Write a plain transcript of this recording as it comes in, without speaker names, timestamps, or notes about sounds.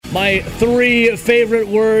My 3 favorite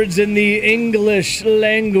words in the English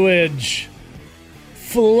language.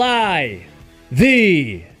 Fly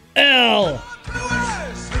the L.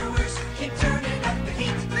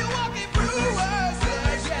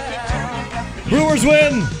 Brewers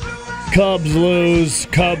win. Cubs lose.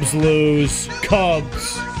 Cubs lose.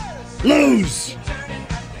 Cubs lose.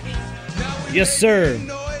 Yes, sir.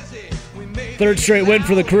 3rd straight win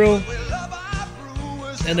for the Crew.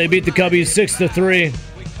 And they beat the Cubbies 6-3.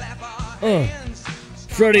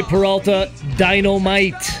 Freddie Peralta,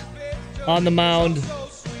 dynamite on the mound.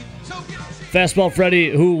 Fastball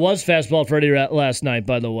Freddie, who was Fastball Freddie last night,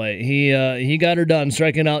 by the way. He got her done,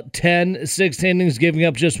 striking out 10 6th innings, giving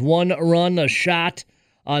up just 1 run, a shot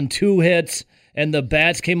on 2 hits. And the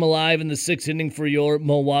bats came alive in the 6th inning for your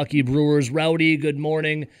Milwaukee Brewers. Rowdy, good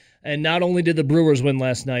morning. And not only did the Brewers win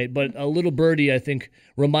last night, but a little birdie, I think,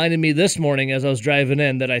 reminded me this morning as I was driving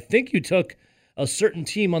in that I think you took a certain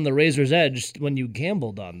team on the Razor's Edge when you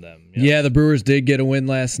gambled on them. You know? Yeah, the Brewers did get a win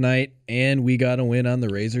last night, and we got a win on the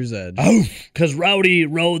Razor's Edge. Oh, because Rowdy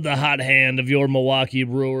rode the hot hand of your Milwaukee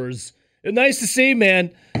Brewers. Nice to see,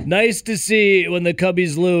 man. Nice to see when the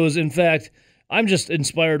Cubbies lose. In fact, I'm just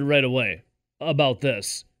inspired right away about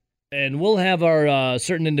this. And we'll have our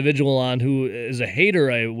certain individual on who is a hater,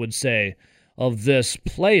 I would say, of this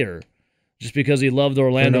player just because he loved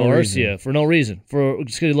Orlando Arcia. For no reason. Just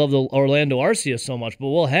because he loved Orlando Arcia so much. But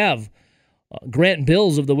we'll have Grant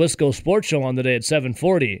Bills of the Wisco Sports Show on today at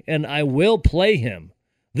 7:40, and I will play him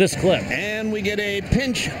this clip. And we get a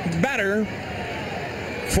pinch batter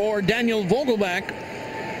for Daniel Vogelbach.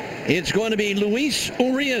 It's going to be Luis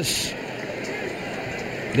Urias.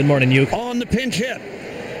 Good morning, Uke. On the pinch hit.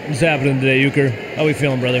 What's happening today, Euchre? How we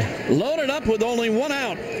feeling, brother? Loaded up with only 1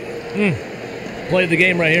 out. Play the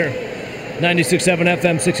game right here. 96.7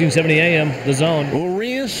 FM, 1670 AM, The Zone.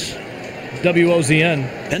 Urias.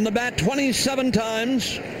 WOZN. In the bat 27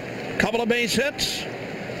 times. Couple of base hits.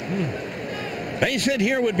 Base hit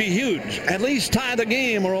here would be huge. At least tie the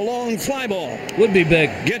game or a long fly ball. Would be big.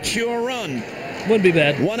 Gets you a run. Wouldn't be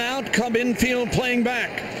bad. 1 out, Cub infield playing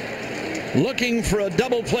back. Looking for a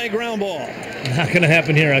double play ground ball. Not going to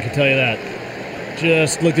happen here, I can tell you that.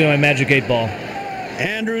 Just looked at my magic 8 ball.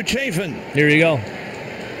 Andrew Chafin. Here you go.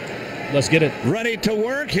 Let's get it. Ready to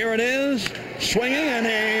work. Here it is. Swinging and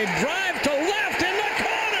a drive to left in the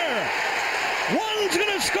corner. 1's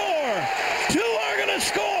going to score. 2 are going to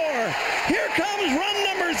score. Here comes run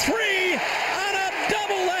number 3 on a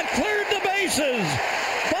double that cleared the bases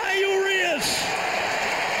by Urias.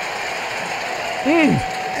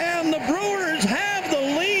 And the Brewers have the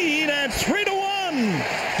lead at 3-1.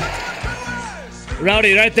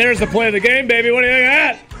 Rowdy, right there's the play of the game, baby. What do you think of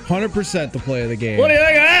that? 100% the play of the game. What do you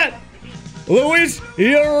think of that? Luis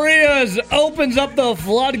Urias opens up the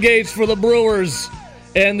floodgates for the Brewers,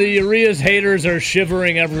 and the Urias haters are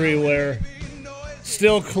shivering everywhere,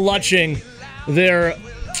 still clutching their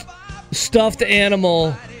stuffed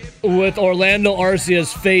animal with Orlando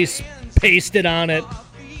Arcia's face pasted on it.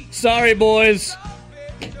 Sorry, boys.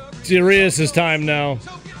 It's Urias' time now.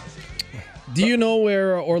 Do you know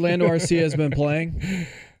where Orlando Arcia has been playing?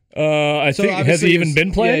 I think, has he even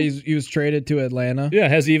been playing? Yeah, he was traded to Atlanta. Yeah,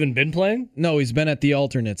 has he even been playing? No, he's been at the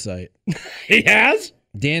alternate site. He has?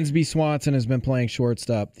 Dansby Swanson has been playing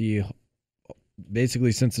shortstop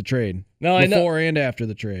basically since the trade. No, I know. Before and after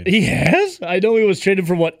the trade. He has? I know he was traded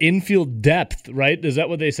for what? Infield depth, right? Is that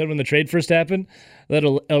what they said when the trade first happened? That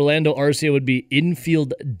Orlando Arcia would be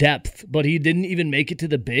infield depth, but he didn't even make it to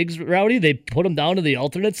the bigs, Rowdy? They put him down to the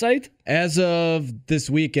alternate site? As of this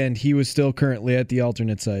weekend, he was still currently at the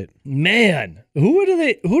alternate site. Man, who do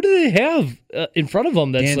they have in front of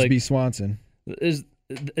him that's Dansby Swanson. Is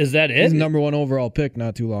that it? He's the number 1 overall pick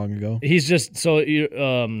not too long ago. He's just not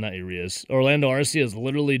Urias. Orlando Arcia is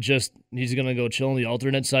literally just he's gonna go chill on the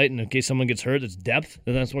alternate site, and in case someone gets hurt, it's depth,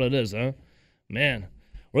 and that's what it is, huh? Man,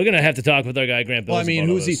 we're gonna have to talk with our guy Grant Bills. Well, I mean,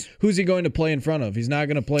 who's he going to play in front of? He's not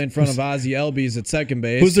going to play in front of Ozzie Albies at second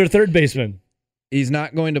base. Who's their third baseman? He's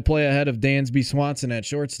not going to play ahead of Dansby Swanson at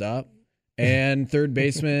shortstop. And third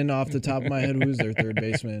baseman, off the top of my head, who's their third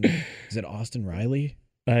baseman? Is it Austin Riley?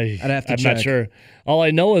 I'd have to check. I'm not sure. All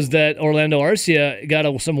I know is that Orlando Arcia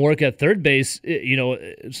got some work at third base,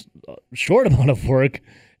 short amount of work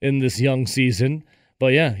in this young season.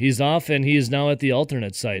 But yeah, he's off, and he is now at the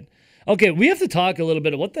alternate site. Okay, we have to talk a little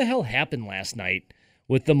bit of what the hell happened last night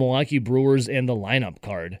with the Milwaukee Brewers and the lineup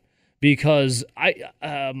card. Because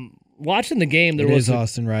watching the game, there was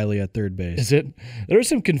Austin Riley at third base. Is it? There was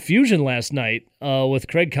some confusion last night with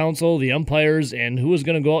Craig Counsell, the umpires, and who was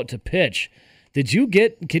going to go out to pitch. Did you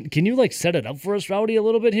get? Can you set it up for us, Rowdy, a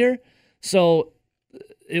little bit here? So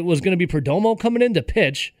it was going to be Perdomo coming in to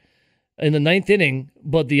pitch, in the ninth inning,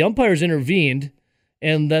 but the umpires intervened,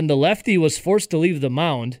 and then the lefty was forced to leave the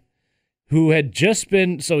mound, who had just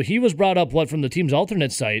been, so he was brought up, from the team's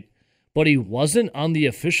alternate site, but he wasn't on the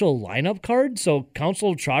official lineup card, so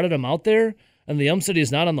Counsell trotted him out there, and the ump said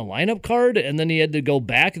he's not on the lineup card, and then he had to go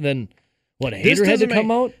back, and then, Hader had to come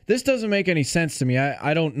out? This doesn't make any sense to me.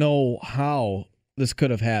 I don't know how this could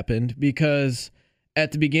have happened, because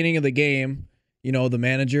at the beginning of the game, the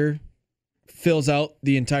manager fills out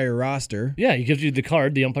the entire roster. Yeah, he gives you the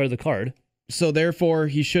card, the umpire the card. So therefore,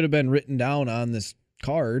 he should have been written down on this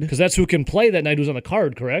card. Because that's who can play that night who's on the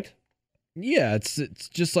card, correct? Yeah, it's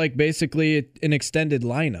just like basically an extended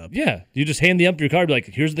lineup. Yeah, you just hand the ump your card, like,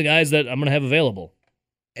 here's the guys that I'm going to have available.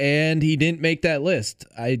 And he didn't make that list.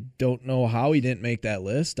 I don't know how he didn't make that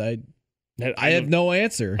list. I have no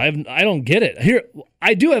answer. I don't get it. Here,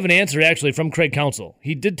 I do have an answer, actually, from Craig Counsell.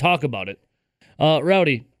 He did talk about it.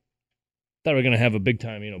 Rowdy, thought we were going to have a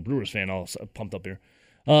big-time, Brewers fan all pumped up here.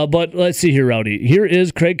 But let's see here, Rowdy. Here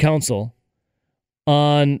is Craig Counsell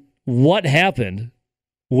on what happened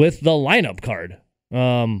with the lineup card.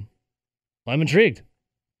 I'm intrigued.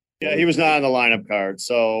 Yeah, he was not on the lineup card.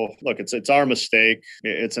 So, look, it's our mistake.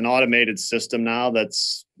 It's an automated system now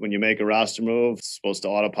that's when you make a roster move, it's supposed to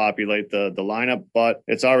auto-populate the lineup, but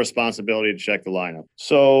it's our responsibility to check the lineup.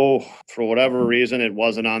 So, for whatever reason, it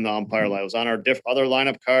wasn't on the umpire line. It was on our other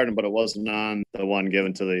lineup card, but it wasn't on the one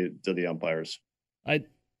given to the umpires.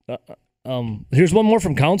 Here's one more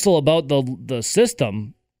from Counsell about the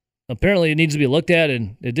system. Apparently, it needs to be looked at,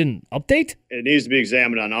 and it didn't update. It needs to be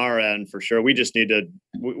examined on our end for sure. We just need to.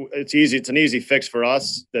 It's easy. It's an easy fix for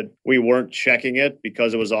us that we weren't checking it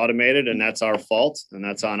because it was automated, and that's our fault, and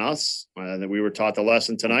that's on us. That we were taught the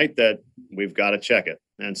lesson tonight that we've got to check it,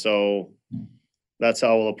 and so that's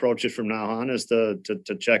how we'll approach it from now on: is to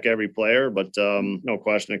check every player. But no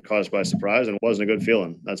question, it caught us by surprise, and it wasn't a good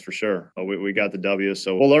feeling. That's for sure. But we got the W,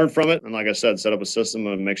 so we'll learn from it, and like I said, set up a system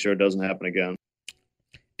and make sure it doesn't happen again.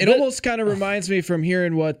 It almost kind of reminds me from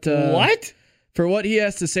hearing what for what he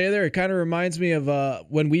has to say there. It kind of reminds me of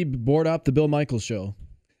when we board up the Bill Michaels show,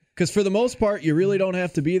 because for the most part, you really don't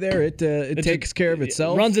have to be there. It takes care of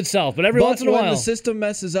itself, runs itself. But once in a while, when the system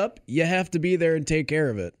messes up, you have to be there and take care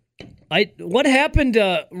of it. What happened,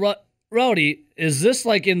 Rowdy? Is this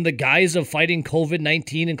like in the guise of fighting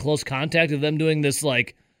COVID-19 and close contact of them doing this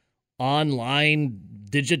like online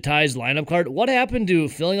digitized lineup card? What happened to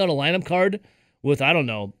filling out a lineup card with, I don't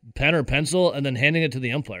know, pen or pencil, and then handing it to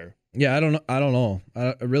the umpire? Yeah, I don't know.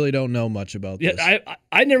 I really don't know much about this.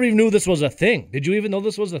 I never even knew this was a thing. Did you even know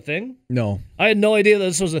this was a thing? No. I had no idea that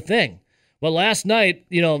this was a thing. But last night,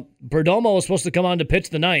 Perdomo was supposed to come on to pitch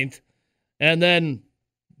the ninth, and then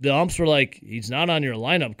the umps were like, he's not on your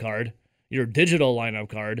lineup card, your digital lineup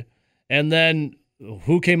card. And then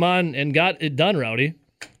who came on and got it done, Rowdy?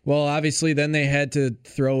 Well, obviously, then they had to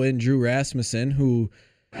throw in Drew Rasmussen, who...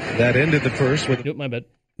 That ended the first with my bad.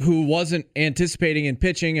 Who wasn't anticipating in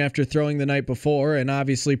pitching after throwing the night before, and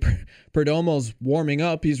obviously Perdomo's warming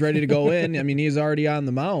up. He's ready to go in. I mean, he's already on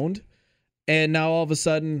the mound, and now all of a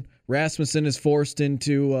sudden Rasmussen is forced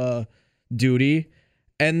into duty,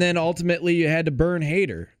 and then ultimately you had to burn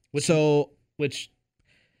Hader.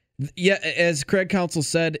 Yeah, as Craig Counsell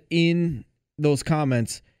said in those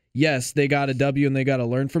comments, yes, they got a W and they got to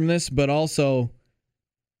learn from this, but also.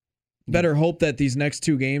 Better hope that these next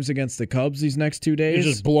two games against the Cubs, these next 2 days.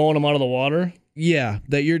 You're just blowing them out of the water? Yeah,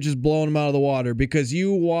 that you're just blowing them out of the water because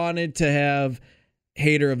you wanted to have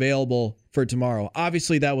Hader available for tomorrow.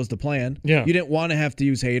 Obviously, that was the plan. Yeah. You didn't want to have to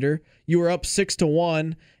use Hader. You were up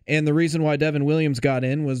 6-1, and the reason why Devin Williams got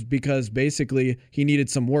in was because basically he needed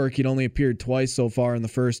some work. He'd only appeared twice so far in the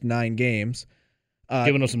first 9 games.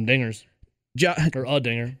 Giving us some dingers. Or a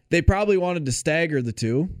dinger. They probably wanted to stagger the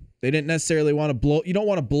two. They didn't necessarily want to blow. You don't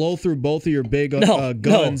want to blow through both of your big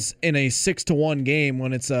guns in a 6-1 game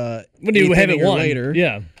when it's when you have it won later.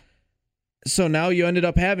 Yeah. So now you ended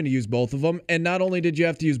up having to use both of them, and not only did you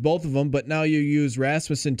have to use both of them, but now you use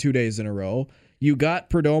Rasmussen 2 days in a row. You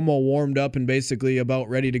got Perdomo warmed up and basically about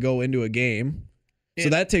ready to go into a game. So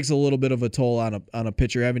that takes a little bit of a toll on a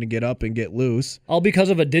pitcher having to get up and get loose. All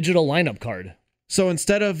because of a digital lineup card. So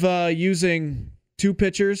instead of using 2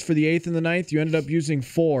 pitchers for the 8th and the 9th, you ended up using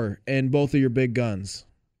 4 and both of your big guns.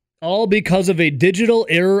 All because of a digital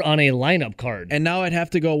error on a lineup card. And now I'd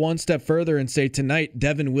have to go one step further and say tonight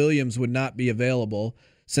Devin Williams would not be available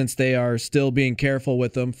since they are still being careful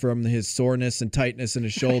with him from his soreness and tightness in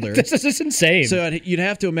his shoulder. This is insane. So you'd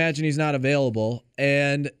have to imagine he's not available.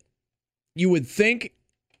 And you would think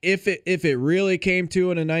if it really came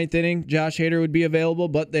to in a ninth inning, Josh Hader would be available,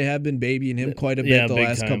 but they have been babying him quite a bit the big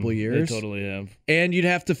last time. couple of years. They totally have. And you'd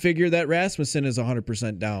have to figure that Rasmussen is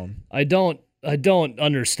 100% down. I don't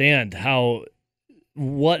understand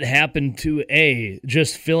what happened to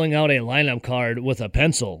just filling out a lineup card with a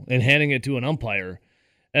pencil and handing it to an umpire,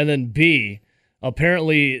 and then B,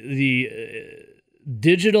 apparently the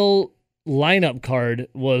digital lineup card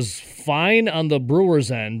was fine on the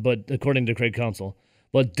Brewers' end, but according to Craig Counsell,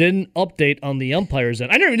 but didn't update on the umpire's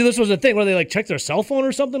end. I never knew this was a thing where they check their cell phone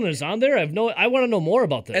or something and it's on there. I want to know more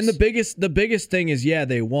about this. And the biggest thing is,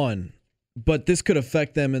 they won, but this could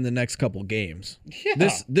affect them in the next couple games. Yeah.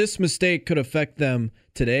 This mistake could affect them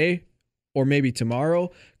today or maybe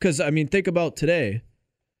tomorrow. Because think about today.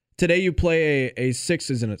 Today you play a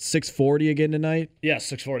 6:40 again tonight? Yeah,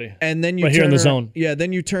 6:40. And then you right here in the zone. Yeah,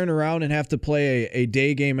 then you turn around and have to play a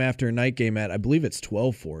day game after a night game at, I believe it's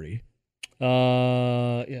 12:40. Yeah,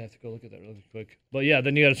 I have to go look at that really quick. But yeah,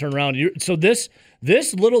 then you got to turn around. So this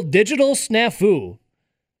little digital snafu,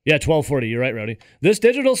 yeah, 12:40. You're right, Rowdy. This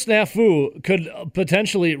digital snafu could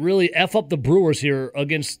potentially really F up the Brewers here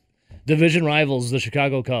against division rivals, the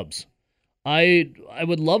Chicago Cubs. I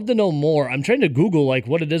would love to know more. I'm trying to Google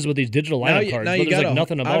what it is with these digital lineup cards, but there's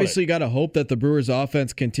nothing about obviously it. You got to hope that the Brewers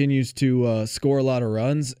offense continues to score a lot of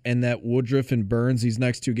runs and that Woodruff and Burns these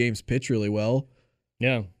next two games pitch really well.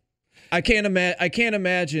 Yeah. I can't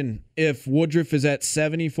imagine if Woodruff is at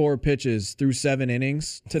 74 pitches through 7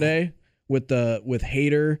 innings today with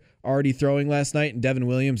Hader already throwing last night and Devin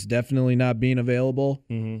Williams definitely not being available.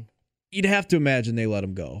 Mm-hmm. You'd have to imagine they let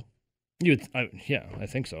him go. I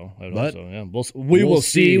think so. I would hope so. Yeah, we will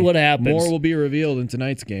see what happens. More will be revealed in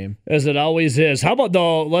tonight's game, as it always is. How about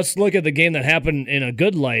though? Let's look at the game that happened in a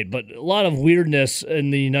good light, but a lot of weirdness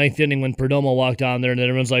in the ninth inning when Perdomo walked on there, and then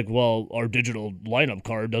everyone's like, "Well, our digital lineup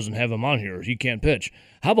card doesn't have him on here. He can't pitch."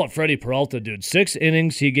 How about Freddie Peralta, dude? 6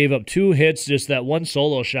 innings, he gave up 2 hits, just that one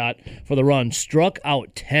solo shot for the run, struck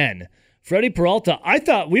out 10. Freddie Peralta, I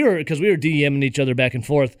thought because we were DMing each other back and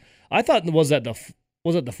forth. I thought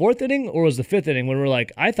was it the 4th inning or was the 5th inning when we were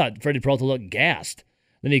like, I thought Freddie Peralta looked gassed.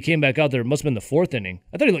 Then he came back out there. It must have been the 4th inning.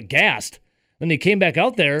 I thought he looked gassed. Then he came back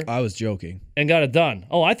out there. I was joking. And got it done.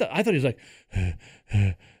 Oh, I thought he was like,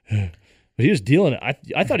 but he was dealing it.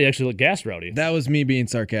 I thought he actually looked gassed, Rowdy. That was me being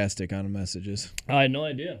sarcastic on the messages. I had no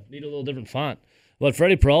idea. Need a little different font. But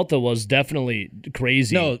Freddie Peralta was definitely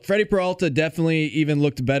crazy. No, Freddie Peralta definitely even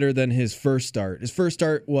looked better than his first start. His first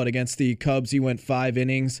start, against the Cubs, he went 5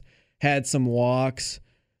 innings. Had some walks,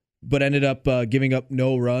 but ended up giving up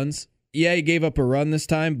no runs. Yeah, he gave up a run this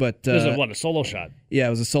time, but... It was a solo shot? Yeah, it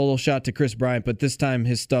was a solo shot to Chris Bryant, but this time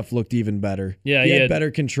his stuff looked even better. Yeah, he had better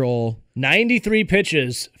control. 93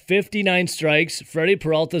 pitches, 59 strikes. Freddie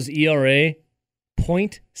Peralta's ERA,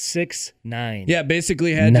 .69. Yeah,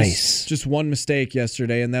 basically had just one mistake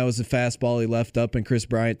yesterday, and that was a fastball he left up, and Chris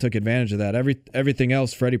Bryant took advantage of that. Everything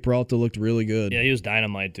else, Freddie Peralta looked really good. Yeah, he was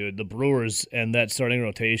dynamite, dude. The Brewers and that starting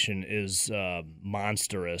rotation is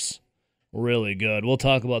monstrous. Really good. We'll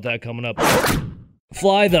talk about that coming up.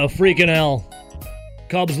 Fly the freaking hell.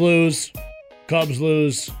 Cubs lose. Cubs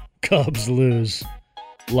lose. Cubs lose.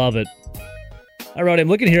 Love it. All right, I'm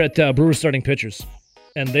looking here at Brewers starting pitchers,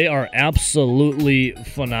 and they are absolutely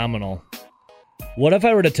phenomenal. What if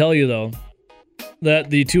I were to tell you, though, that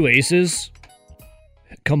the 2 aces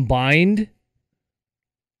combined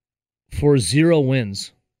for 0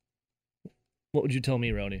 wins? What would you tell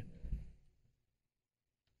me, Rowdy?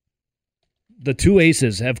 The 2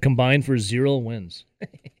 aces have combined for 0 wins.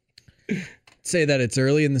 Say that it's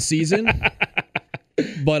early in the season,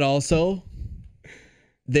 but also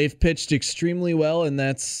they've pitched extremely well, and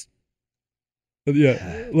that's let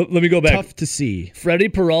me go back. Tough to see. Freddie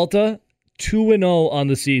Peralta, 2-0 on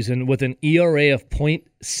the season with an ERA of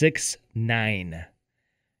 .69.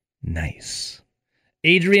 Nice.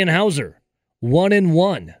 Adrian Hauser,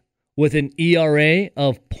 1-1 with an ERA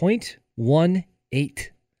of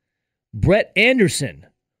 .18. Brett Anderson,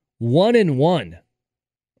 1-1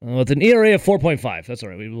 with an ERA of 4.5. That's all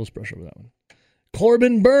right. We'll brush over that one.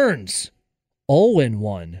 Corbin Burns,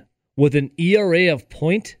 0-1 with an ERA of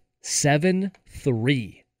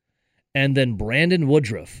 .73. And then Brandon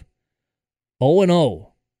Woodruff,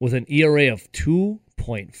 0-0 with an ERA of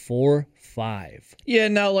 2.45. Yeah,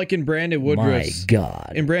 now in Brandon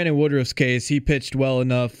Woodruff's case, he pitched well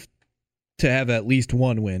enough to have at least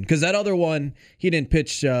 1 win. Because that other one, he didn't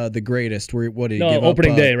pitch the greatest. What did he give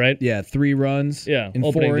opening up? Day, right? Yeah, 3 runs in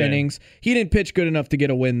 4 innings. He didn't pitch good enough to get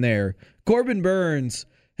a win there. Corbin Burns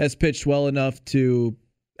has pitched well enough to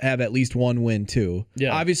have at least one win too.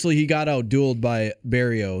 Yeah. Obviously, he got out-dueled by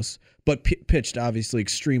Berrios, but pitched obviously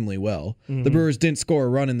extremely well. Mm-hmm. The Brewers didn't score a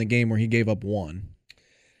run in the game where he gave up one.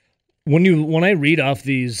 When I read off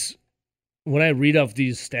these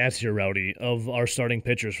stats here, Rowdy, of our starting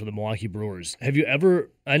pitchers for the Milwaukee Brewers, have you ever?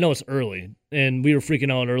 I know it's early, and we were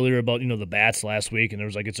freaking out earlier about the bats last week, and there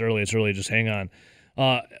was like it's early, just hang on.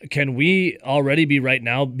 Can we already be right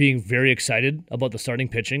now being very excited about the starting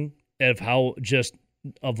pitching of how just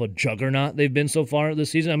of a juggernaut they've been so far this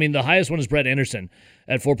season? I mean, the highest one is Brett Anderson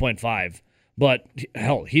at 4.5, but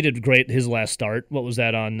hell, he did great his last start. What was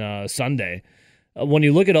that on Sunday? When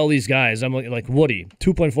you look at all these guys, I'm like Woody,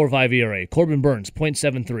 2.45 ERA, Corbin Burns,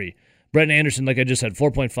 0.73, Brett Anderson, like I just said,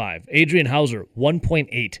 4.5, Adrian Hauser,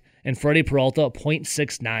 1.8, and Freddie Peralta,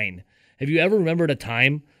 0.69. Have you ever remembered a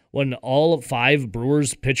time when all 5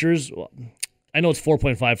 Brewers pitchers, well, I know it's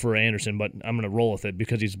 4.5 for Anderson, but I'm going to roll with it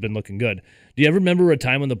because he's been looking good. Do you ever remember a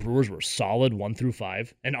time when the Brewers were solid 1 through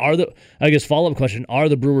 5? And follow-up question, are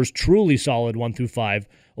the Brewers truly solid 1 through 5,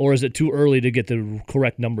 or is it too early to get the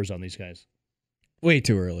correct numbers on these guys? Way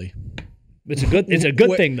too early. It's a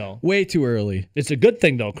good thing, though. Way too early. It's a good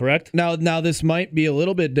thing, though, correct? Now this might be a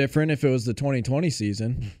little bit different if it was the 2020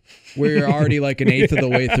 season, where you're already like an eighth of the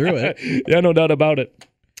way through it. Yeah, no doubt about it.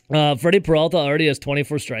 Freddie Peralta already has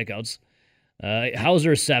 24 strikeouts.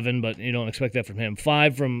 Hauser 7, but you don't expect that from him.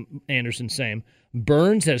 5 from Anderson, same.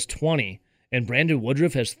 Burns has 20, and Brandon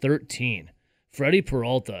Woodruff has 13. Freddie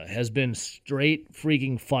Peralta has been straight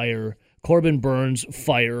freaking fire. Corbin Burns,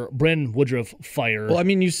 fire. Brandon Woodruff, fire. Well, I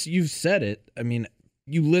mean, you said it. I mean,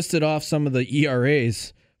 you listed off some of the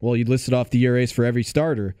ERAs. Well, you listed off the ERAs for every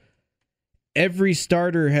starter. Every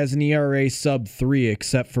starter has an ERA sub 3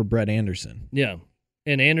 except for Brett Anderson. Yeah.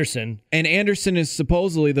 And Anderson is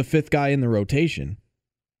supposedly the 5th guy in the rotation.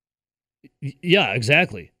 Yeah,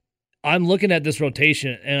 exactly. I'm looking at this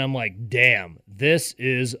rotation, and I'm like, damn, this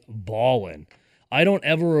is ballin'. I don't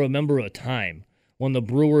ever remember a time when the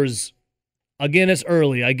Brewers, again, it's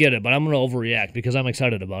early, I get it, but I'm going to overreact because I'm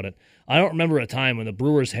excited about it. I don't remember a time when the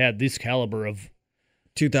Brewers had this caliber of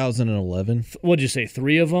 2011. What'd you say,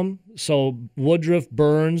 3 of them? So Woodruff,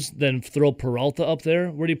 Burns, then throw Peralta up there.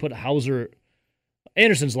 Where do you put Hauser?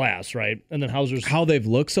 Anderson's last, right? And then Hauser's... How they've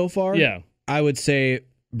looked so far? Yeah. I would say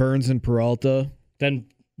Burns and Peralta. Then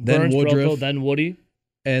Burns, Woodruff. Peralta, then Woody.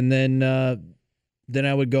 And then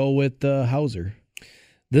I would go with Hauser.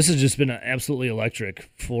 This has just been absolutely electric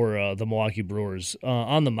for the Milwaukee Brewers.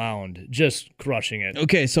 On the mound, just crushing it.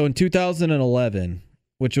 Okay, so in 2011,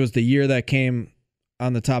 which was the year that came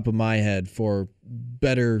on the top of my head for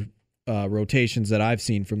better rotations that I've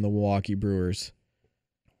seen from the Milwaukee Brewers,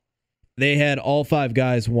 they had all 5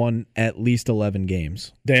 guys won at least 11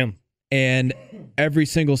 games. Damn. And every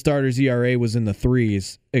single starter's ERA was in the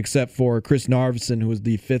 3s, except for Chris Narveson, who was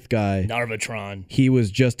the 5th guy. Narvatron. He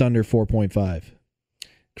was just under 4.5.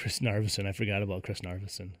 Chris Narveson. I forgot about Chris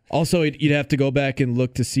Narveson. Also, you'd have to go back and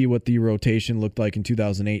look to see what the rotation looked like in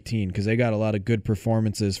 2018, because they got a lot of good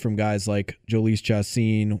performances from guys like Jhoulys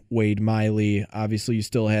Chacin, Wade Miley. Obviously, you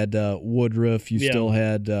still had Woodruff. You still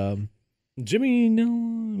had...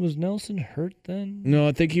 was Nelson hurt then? No,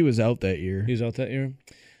 I think he was out that year. He's out that year?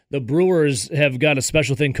 The Brewers have got a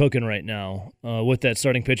special thing cooking right now with that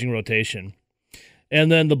starting pitching rotation.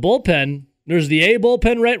 And then the bullpen, there's the A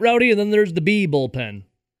bullpen, right, Rowdy? And then there's the B bullpen.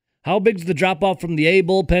 How big's the drop-off from the A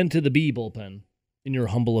bullpen to the B bullpen, in your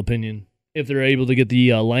humble opinion, if they're able to get the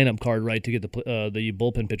lineup card right to get the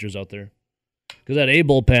bullpen pitchers out there? Because that A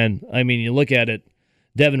bullpen, I mean, you look at it,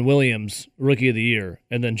 Devin Williams, Rookie of the Year,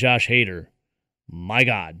 and then Josh Hader. My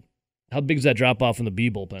God. How big is that drop-off from the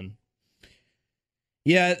B bullpen?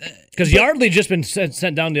 Yeah. Because Yardley just been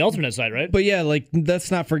sent down the alternate side, right? But yeah, like,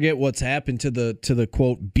 let's not forget what's happened to the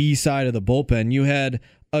quote B side of the bullpen. You had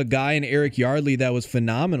a guy in Eric Yardley that was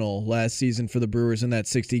phenomenal last season for the Brewers in that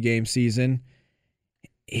 60-game season.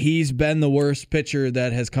 He's been the worst pitcher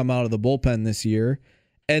that has come out of the bullpen this year.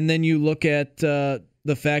 And then you look at the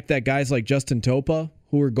fact that guys like Justin Topa,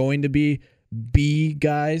 who are going to be B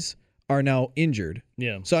guys, are now injured.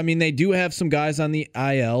 Yeah. So, I mean, they do have some guys on the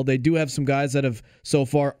IL. They do have some guys that have so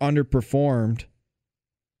far underperformed.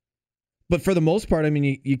 But for the most part, I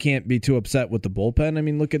mean, you can't be too upset with the bullpen. I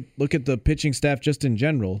mean, look at the pitching staff just in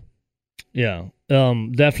general. Yeah.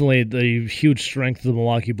 Definitely the huge strength of the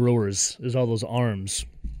Milwaukee Brewers is all those arms.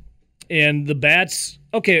 And the bats,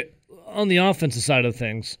 okay, on the offensive side of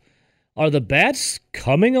things, are the bats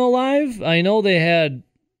coming alive? I know they had,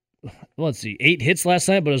 let's see, 8 hits last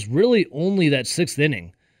night, but it was really only that 6th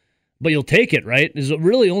inning. But you'll take it, right? Is it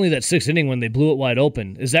really only that 6th inning when they blew it wide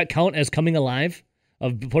open? Does that count as coming alive?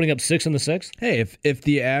 of putting up 6 in the 6th? Hey, if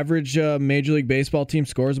the average Major League Baseball team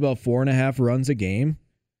scores about 4.5 runs a game,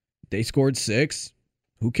 they scored 6.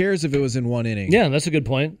 Who cares if it was in one inning? Yeah, that's a good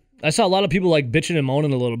point. I saw a lot of people like bitching and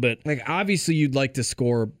moaning a little bit. Like, obviously, you'd like to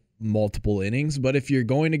score multiple innings, but if you're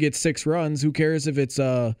going to get 6 runs, who cares if it's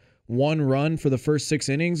 1 run for the first 6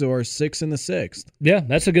 innings or 6 in the 6th? Yeah,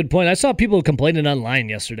 that's a good point. I saw people complaining online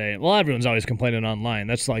yesterday. Well, everyone's always complaining online.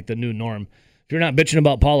 That's like the new norm. If you're not bitching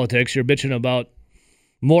about politics, you're bitching about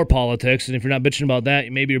more politics. And if you're not bitching about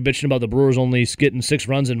that, maybe you're bitching about the Brewers only getting 6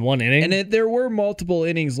 runs in 1 inning. And there were multiple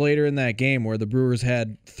innings later in that game where the Brewers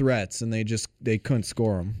had threats and they couldn't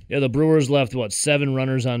score them. Yeah, the Brewers left, 7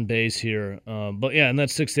 runners on base here. But yeah, in that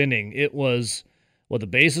 6th inning, it was the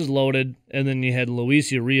bases loaded, and then you had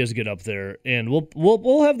Luis Urias get up there. And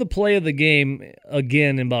we'll have the play of the game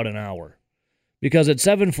again in about an hour. Because at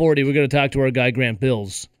 7:40, we're going to talk to our guy Grant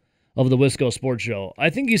Bills of the Wisco Sports Show. I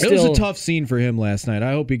think he's still... It was a tough scene for him last night.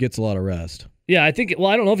 I hope he gets a lot of rest. Yeah, I think... Well,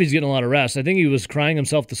 I don't know if he's getting a lot of rest. I think he was crying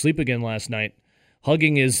himself to sleep again last night,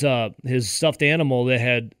 hugging his stuffed animal that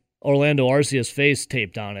had Orlando Arcia's face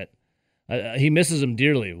taped on it. He misses him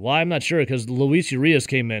dearly. Why? I'm not sure, because Luis Urias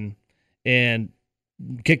came in and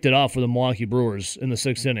kicked it off for the Milwaukee Brewers in the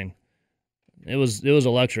 6th inning. It was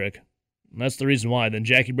electric. And that's the reason why. Then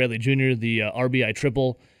Jackie Bradley Jr., the RBI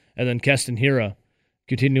triple, and then Keston Hiura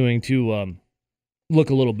continuing to look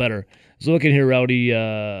a little better. So looking here, Rowdy,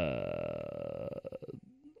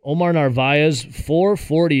 Omar Narvaez,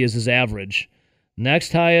 440 is his average.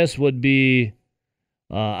 Next highest would be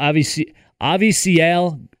Avi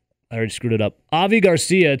Cial. I already screwed it up. Avi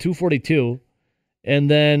Garcia, 242.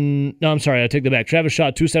 And then, no, I'm sorry, I take that back. Travis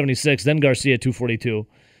Shaw, 276. Then Garcia, 242.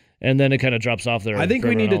 And then it kind of drops off there. I think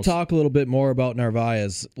we need to talk a little bit more about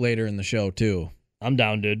Narvaez later in the show, too. I'm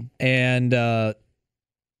down, dude. And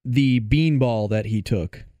the beanball that he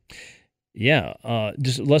took. Yeah.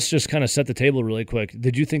 Let's just kind of set the table really quick.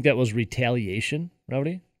 Did you think that was retaliation,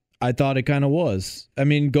 Rowdy? I thought it kind of was. I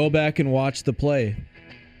mean, go back and watch the play.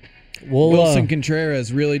 Well, Wilson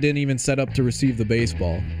Contreras really didn't even set up to receive the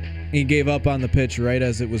baseball. He gave up on the pitch right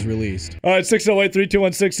as it was released. All right,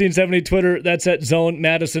 608-321-1670, Twitter. That's at Zone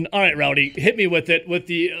Madison. All right, Rowdy, hit me with it, with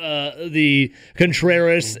the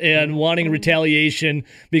Contreras and wanting retaliation,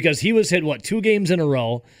 because he was hit, 2 games in a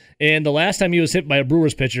row, and the last time he was hit by a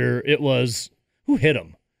Brewers pitcher, it was, who hit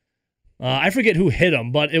him? I forget who hit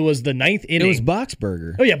him, but it was the 9th inning. It was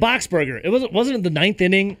Boxberger. Oh, yeah, Boxberger. Wasn't it the 9th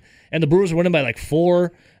inning, and the Brewers were winning by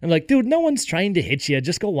 4? I'm like, dude, no one's trying to hit you.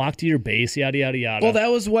 Just go walk to your base, yada, yada, yada. Well, that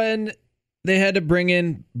was when they had to bring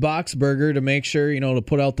in Boxberger to make sure, to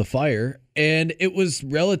put out the fire. And it was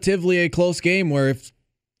relatively a close game where if,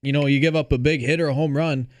 you give up a big hit or a home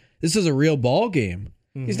run, this is a real ball game.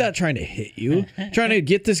 Mm-hmm. He's not trying to hit you, trying to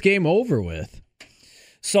get this game over with.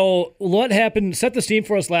 So what happened, set the steam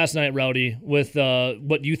for us last night, Rowdy, with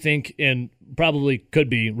what you think and probably could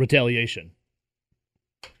be retaliation.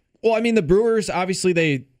 Well, I mean, the Brewers, obviously,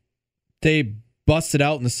 they busted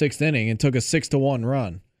out in the 6th inning and took a 6-1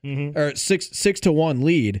 run, or 6-1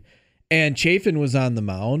 lead, and Chafin was on the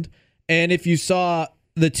mound. And if you saw,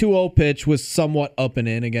 the 2-0 pitch was somewhat up and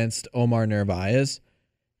in against Omar Narvaez.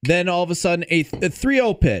 Then all of a sudden, a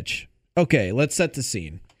 3-0 pitch. Okay, let's set the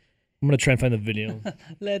scene. I'm going to try and find the video.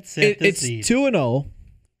 Let's set the scene. It's 2-0,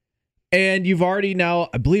 and you've already now,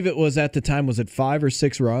 I believe it was at the time, was it 5 or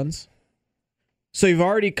 6 runs? So you've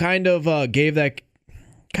already kind of gave that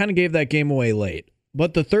game away late.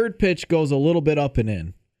 But the 3rd pitch goes a little bit up and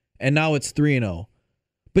in, and now it's 3-0.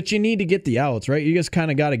 But you need to get the outs, right? You just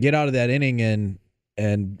kind of got to get out of that inning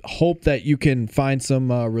and hope that you can find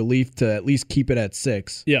some relief to at least keep it at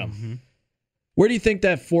 6. Yeah. Mm-hmm. Where do you think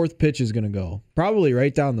that 4th pitch is going to go? Probably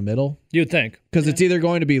right down the middle. You'd think. Because it's either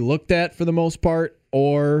going to be looked at for the most part,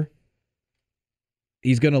 or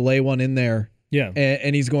he's going to lay one in there. Yeah,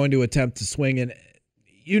 and he's going to attempt to swing, and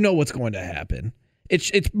you know what's going to happen.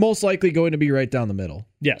 It's most likely going to be right down the middle.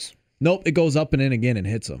 Yes. Nope, it goes up and in again and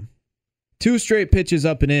hits him. 2 straight pitches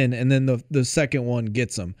up and in, and then the second one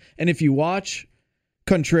gets him. And if you watch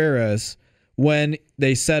Contreras, when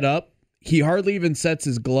they set up, he hardly even sets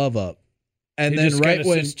his glove up. And then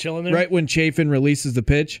right when Chafin releases the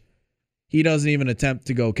pitch, he doesn't even attempt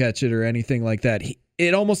to go catch it or anything like that.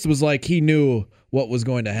 It almost was like he knew what was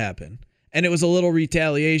going to happen. And it was a little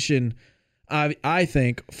retaliation, I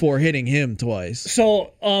think, for hitting him twice.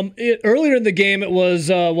 So earlier in the game, it was,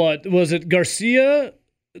 what was it, Garcia?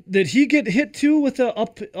 Did he get hit too with the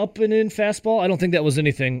up and in fastball? I don't think that was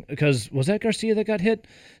anything, because was that Garcia that got hit?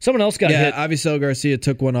 Someone else got hit. Yeah, Avisail Garcia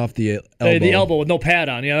took one off the elbow. The elbow with no pad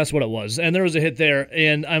on. Yeah, that's what it was. And there was a hit there.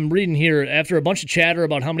 And I'm reading here, after a bunch of chatter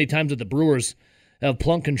about how many times that the Brewers have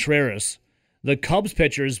plunked Contreras, the Cubs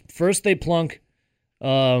pitchers, first they plunk,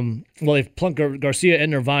 they plunk Garcia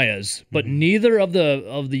and Narvaez, but neither of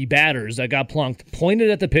the batters that got plunked pointed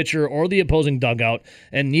at the pitcher or the opposing dugout,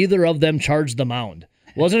 and neither of them charged the mound.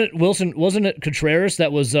 Wasn't it Wilson? Wasn't it Contreras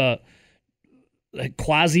that was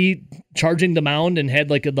quasi charging the mound and had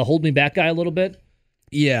like the hold me back guy a little bit?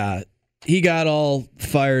 Yeah, he got all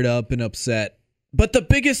fired up and upset. But the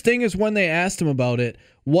biggest thing is when they asked him about it,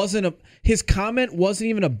 his comment wasn't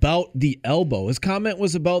even about the elbow. His comment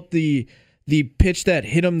was about the pitch that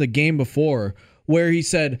hit him the game before, where he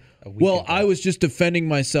said, well, I was just defending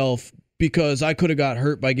myself because I could have got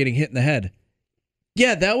hurt by getting hit in the head.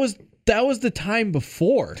 Yeah, that was the time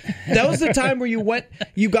before. That was the time where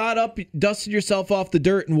you got up, dusted yourself off the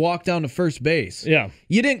dirt, and walked down to first base. Yeah.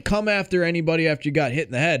 You didn't come after anybody after you got hit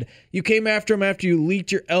in the head. You came after him after you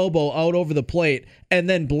leaked your elbow out over the plate and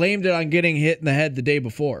then blamed it on getting hit in the head the day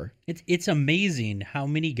before. It's amazing how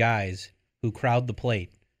many guys who crowd the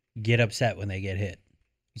plate get upset when they get hit.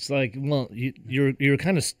 It's like, well, you're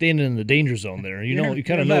kind of standing in the danger zone there. You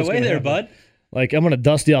kind of know what's way going to there, happen. bud. Like, I'm going to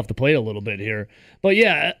dust you off the plate a little bit here. But,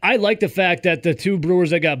 yeah, I like the fact that the two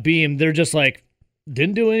Brewers that got beamed, they're just like,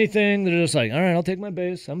 didn't do anything. They're just like, all right, I'll take my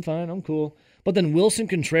base. I'm fine. I'm cool. But then Wilson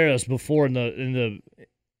Contreras before in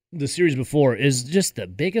the series before is just the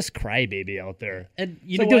biggest crybaby out there. And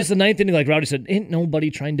you it's know like what? It was the ninth inning, like Rowdy said, ain't nobody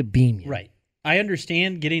trying to beam you. Right. I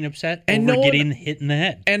understand getting upset And over no one- getting hit in the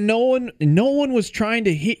head. And no one was trying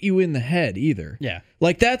to hit you in the head either. Yeah.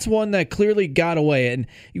 Like, that's one that clearly got away. And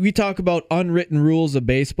we talk about unwritten rules of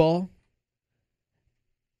baseball.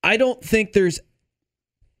 I don't think there's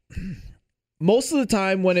most of the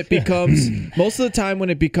time when it becomes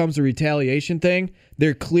a retaliation thing,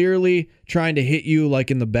 they're clearly trying to hit you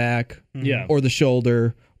like in the back Yeah. or the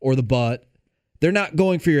shoulder or the butt. They're not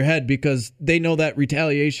going for your head because they know that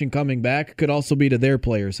retaliation coming back could also be to their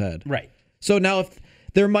player's head. Right. So now if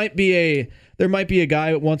there might be a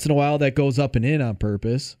guy once in a while that goes up and in on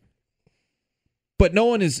purpose. But no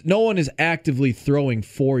one is actively throwing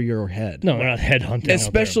for your head. No, they're not headhunting.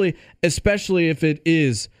 Especially if it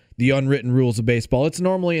is the unwritten rules of baseball. It's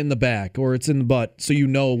normally in the back or it's in the butt, so you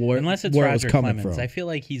know Unless it's where it Roger was coming Clemens. from. I feel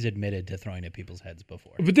like he's admitted to throwing at people's heads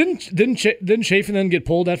before. But didn't Chafin then get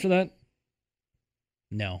pulled after that?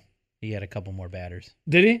 No. He had a couple more batters.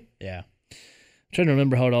 Did he? Yeah. Trying to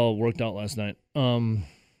remember how it all worked out last night.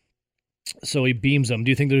 So he beams them.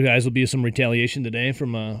 Do you think there guys will be some retaliation today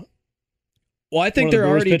from Well, I think one of the they're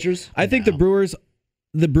Brewers already pitchers? I think No.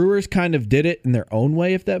 the Brewers kind of did it in their own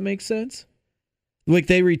way, if that makes sense. Like,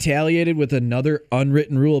 they retaliated with another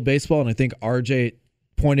unwritten rule of baseball, and I think RJ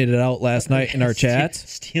pointed it out last night in our chats.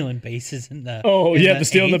 Stealing bases in the the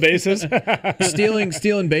stealing the eighth. bases.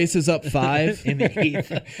 stealing bases up 5. in the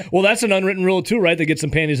eighth. Well, that's an unwritten rule too, right? They get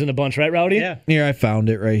some panties in a bunch, right, Rowdy? Yeah. Here, I found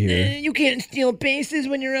it right here. You can't steal bases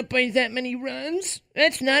when you're up by that many runs.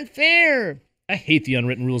 That's not fair. I hate the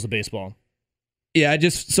unwritten rules of baseball. Yeah, I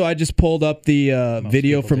just pulled up the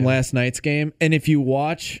video people from do. last night's game, and if you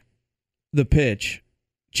watch the pitch,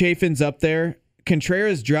 Chafin's up there.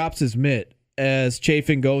 Contreras drops his mitt as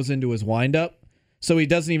Chafin goes into his windup, so he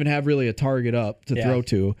doesn't even have really a target up to throw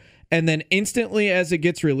to. And then instantly, as it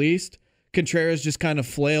gets released, Contreras just kind of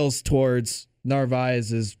flails towards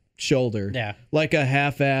Narvaez's shoulder, like a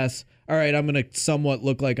half-ass. All right, I'm going to somewhat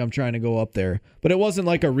look like I'm trying to go up there, but it wasn't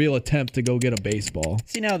like a real attempt to go get a baseball.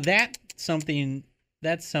 See, now that's something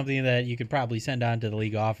that you could probably send on to the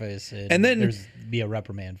league office And then- there's be a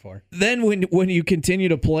reprimand for. Then when you continue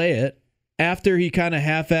to play it, after he kind of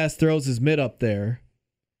half-ass throws his mitt up there,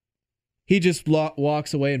 he just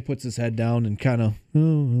walks away and puts his head down and kind of.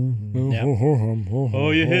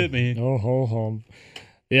 Oh, you hit me.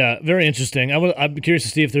 Yeah, very interesting. I'm curious to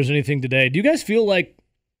see if there's anything today. Do you guys feel like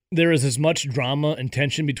there is as much drama and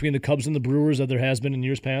tension between the Cubs and the Brewers as there has been in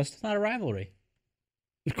years past? It's not a rivalry.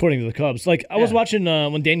 According to the Cubs. Like, I was watching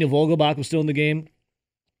when Daniel Vogelbach was still in the game.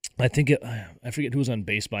 I forget who was on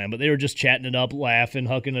base by him, but they were just chatting it up, laughing,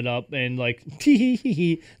 hucking it up, and like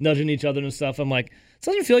nudging each other and stuff. I'm like, it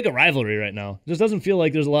doesn't feel like a rivalry right now. It just doesn't feel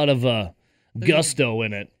like there's a lot of gusto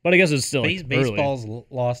in it. But I guess it's still early. Baseball's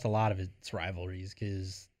lost a lot of its rivalries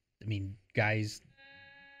because, I mean, guys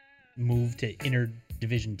move to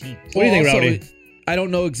interdivision teams. What do you think, Rowdy? I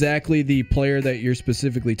don't know exactly the player that you're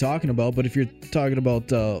specifically talking about, but if you're talking about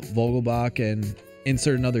Vogelbach and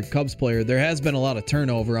insert another Cubs player, there has been a lot of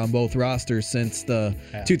turnover on both rosters since the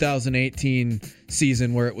 2018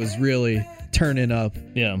 season where it was really turning up.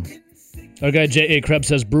 Yeah. Our guy J.A. Krebs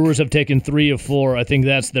says Brewers have taken 3 of 4. I think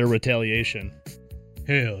that's their retaliation.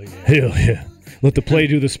 Hell yeah. Hell yeah. Let the play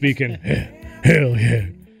do the speaking. Hell yeah.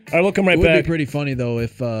 All right, we'll come right It would back. be pretty funny though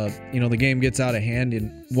if the game gets out of hand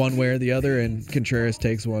in one way or the other, and Contreras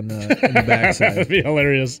takes one in the backside. That'd be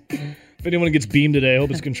hilarious. If anyone gets beamed today, I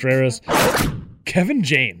hope it's Contreras. Kevin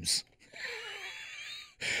James.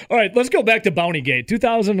 All right, let's go back to Bountygate.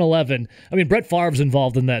 2011. I mean, Brett Favre's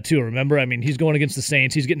involved in that too, remember? I mean, he's going against the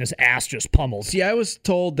Saints. He's getting his ass just pummeled. See, I was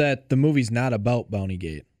told that the movie's not about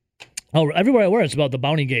Bountygate. Oh, everywhere I were, it's about the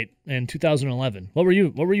Bountygate in 2011. What were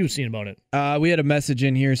you seeing about it? We had a message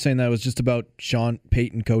in here saying that it was just about Sean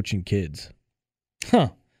Payton coaching kids. Huh.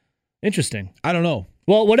 Interesting. I don't know.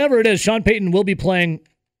 Well, whatever it is, Sean Payton will be playing...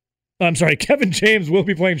 I'm sorry, Kevin James will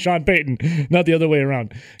be playing Sean Payton, not the other way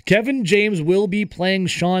around. Kevin James will be playing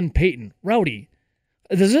Sean Payton. Rowdy,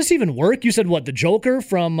 does this even work? You said what, the Joker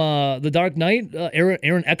from The Dark Knight?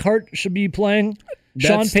 Aaron Eckhart should be playing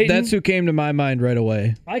Sean Payton? That's who came to my mind right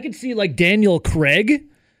away. I could see like Daniel Craig,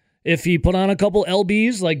 if he put on a couple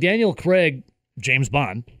LBs, like Daniel Craig, James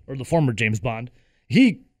Bond, or the former James Bond,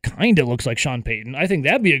 he kind of looks like Sean Payton. I think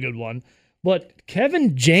that'd be a good one. But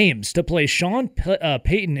Kevin James to play Sean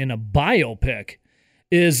Payton in a biopic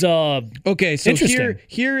is okay. So interesting.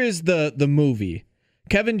 here is the movie.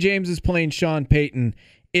 Kevin James is playing Sean Payton.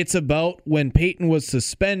 It's about when Payton was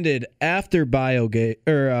suspended after Bountygate,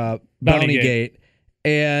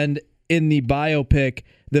 and in the biopic,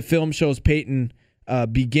 the film shows Payton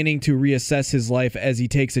beginning to reassess his life as he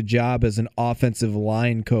takes a job as an offensive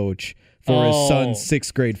line coach for his son's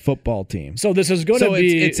 6th grade football team. So this is going to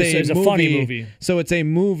be it's a funny movie. So it's a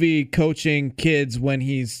movie coaching kids when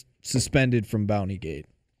he's suspended from Bountygate.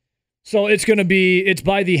 So it's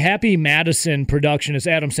by the Happy Madison production. It's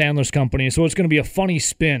Adam Sandler's company. So it's going to be a funny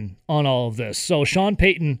spin on all of this. So Sean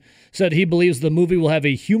Payton said he believes the movie will have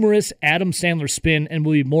a humorous Adam Sandler spin and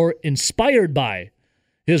will be more inspired by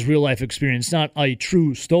his real life experience, not a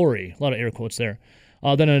true story. A lot of air quotes there.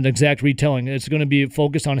 Than an exact retelling. It's going to be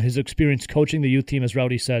focused on his experience coaching the youth team, as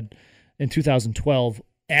Rowdy said, in 2012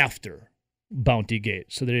 after Bountygate.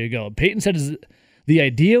 So there you go. Payton said the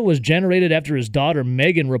idea was generated after his daughter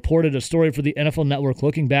Megan reported a story for the NFL Network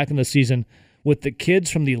looking back in the season with the kids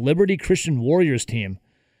from the Liberty Christian Warriors team.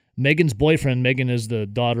 Megan's boyfriend, Megan is the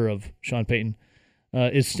daughter of Sean Payton,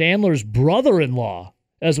 is Sandler's brother-in-law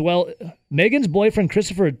as well. Megan's boyfriend,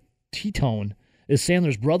 Christopher Titone, is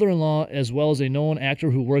Sandler's brother-in-law as well as a known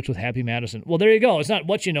actor who works with Happy Madison. Well, there you go. It's not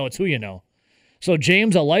what you know, it's who you know. So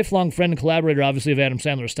James, a lifelong friend and collaborator, obviously, of Adam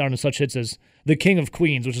Sandler, starring in such hits as The King of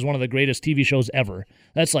Queens, which is one of the greatest TV shows ever.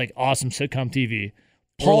 That's like awesome sitcom TV.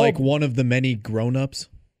 Or like one of the many grown-ups.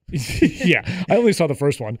 Yeah, I only saw the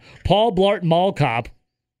first one. Paul Blart Mall Cop.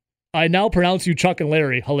 I now pronounce you Chuck and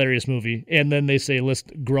Larry. Hilarious movie. And then they say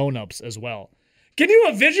list grown-ups as well. Can you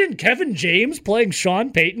envision Kevin James playing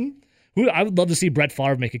Sean Payton? I would love to see Brett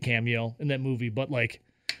Favre make a cameo in that movie, but like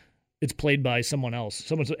it's played by someone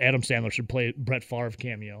else. Adam Sandler should play Brett Favre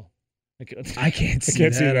cameo. I can't see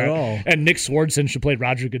that at all. And Nick Swardson should play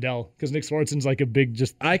Roger Goodell because Nick Swardson's like a big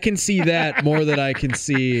just. I can see that more than I can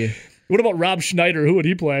see. What about Rob Schneider? Who would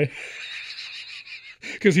he play?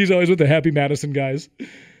 Because he's always with the Happy Madison guys.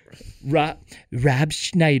 Rob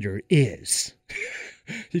Schneider is.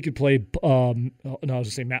 He could play. No, I was going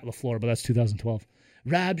to say Matt LaFleur, but that's 2012.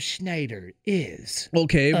 Rob Schneider is a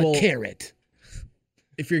carrot.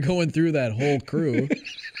 If you're going through that whole crew,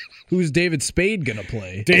 who's David Spade gonna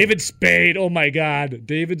play? David Spade. Oh my God,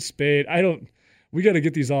 David Spade. We got to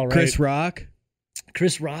get these all right. Chris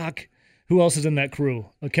Rock. Who else is in that crew?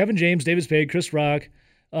 Kevin James, David Spade, Chris Rock.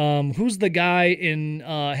 Who's the guy in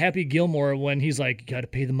Happy Gilmore when he's like, you got to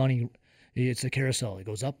pay the money? It's a carousel. It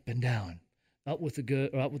goes up and down, out with the good,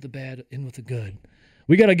 or out with the bad, in with the good.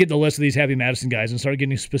 We got to get the list of these Happy Madison guys and start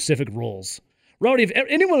getting specific roles. Rowdy, if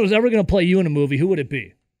anyone was ever going to play you in a movie, who would it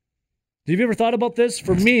be? Have you ever thought about this?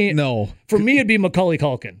 For me, no. For me, it'd be Macaulay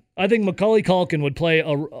Culkin. I think Macaulay Culkin would play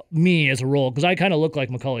me as a role because I kind of look like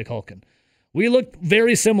Macaulay Culkin. We looked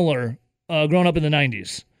very similar growing up in the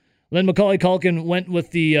 90s. Then Macaulay Culkin went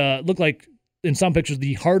with the, looked like in some pictures,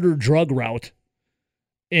 the harder drug route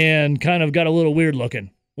and kind of got a little weird looking,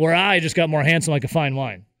 where I just got more handsome like a fine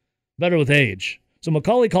wine. Better with age. So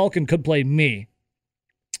Macaulay Culkin could play me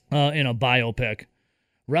in a biopic.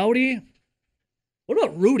 Rowdy? What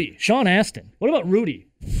about Rudy? Sean Astin. What about Rudy?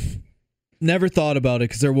 Never thought about it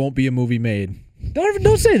because there won't be a movie made.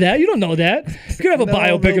 Don't say that. You don't know that. You could have a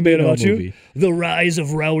biopic made about you. Movie. The Rise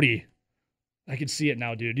of Rowdy. I could see it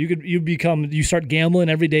now, dude. You start gambling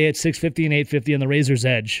every day at 650 and 850 on the Razor's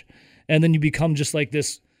Edge, and then you become just like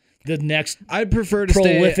the next I'd prefer to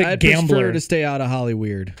prolific gambler. prefer to stay out of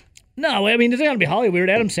Hollyweird. No, I mean, it's not going to be Hollyweird.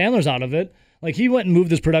 Adam Sandler's out of it. Like, he went and moved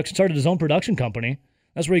his production, started his own production company.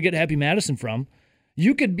 That's where you get Happy Madison from.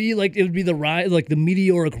 You could be like, it would be the rise, like the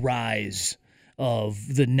meteoric rise of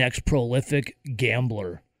the next prolific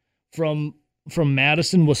gambler from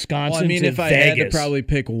Madison, Wisconsin. Well, I mean, to if I Vegas. had to probably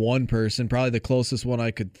pick one person, probably the closest one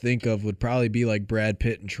I could think of would probably be like Brad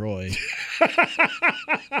Pitt and Troy.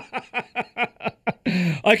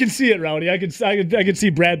 I can see it, Rowdy. I can see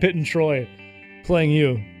Brad Pitt and Troy playing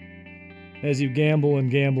you as you gamble and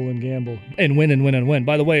gamble and gamble and win and win and win.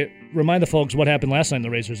 By the way, remind the folks what happened last night in the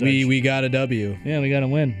Racers' Edge. We got a W. Yeah, we got a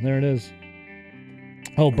win. There it is.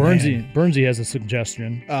 Oh, Bernsey has a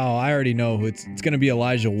suggestion. Oh, I already know who it's going to be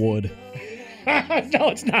Elijah Wood. No,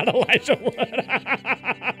 it's not Elijah Wood.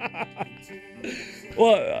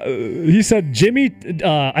 Well, he said Jimmy.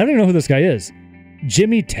 I don't even know who this guy is.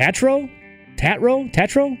 Jimmy Tatro?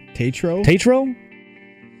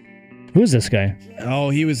 Who is this guy? Oh,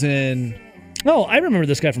 he was in. Oh, I remember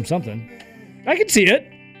this guy from something. I can see it.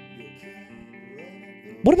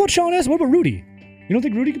 What about Sean S? What about Rudy? You don't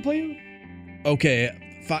think Rudy could play you? Okay,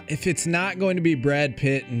 if it's not going to be Brad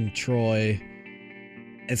Pitt and Troy,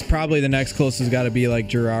 it's probably the next closest got to be like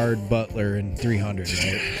Gerard Butler in 300,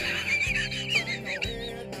 right?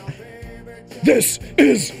 This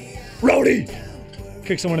is Rowdy.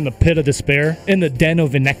 Kick someone in the pit of despair, in the den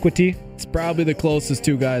of inequity. It's probably the closest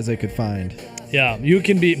two guys I could find. Yeah, you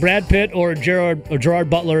can be Brad Pitt or Gerard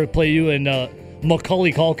Butler play you, and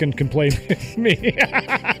Macaulay Culkin can play me.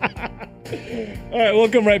 All right, we'll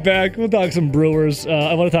come right back. We'll talk some Brewers.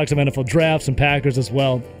 I want to talk some NFL drafts and Packers as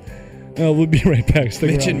well. We'll be right back.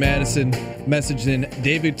 Stick Mitch around. and Madison messaged in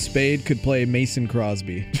David Spade could play Mason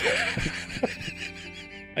Crosby.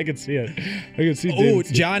 I can see it. I can see. Oh,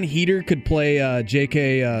 John Heater could play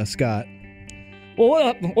J.K. Scott.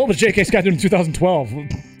 Well, what was J.K. Scott doing in 2012?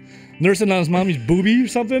 Nursing on his mommy's boobie or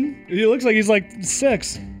something? He looks like he's like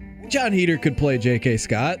 6. John Heater could play J.K.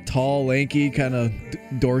 Scott. Tall, lanky, kind of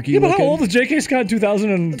dorky Yeah, but looking. how old was J.K. Scott in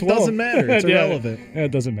 2012? Doesn't matter. It's irrelevant. Yeah,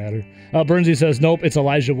 it doesn't matter. Bernsey says, nope, it's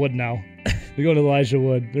Elijah Wood now. We go to Elijah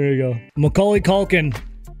Wood. There you go. Macaulay Culkin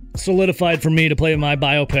solidified for me to play my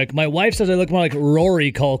biopic. My wife says I look more like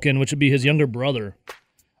Rory Culkin, which would be his younger brother.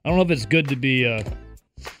 I don't know if it's good to be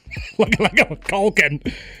looking like a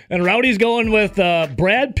Culkin. And Rowdy's going with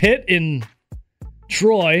Brad Pitt in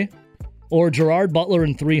Troy or Gerard Butler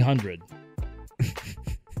in 300.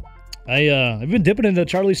 I've been dipping into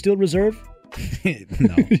Charlie Steel Reserve.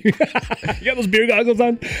 No. You got those beer goggles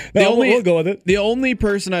on? No, we'll go with it. The only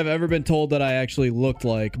person I've ever been told that I actually looked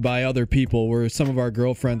like by other people were some of our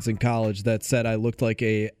girlfriends in college that said I looked like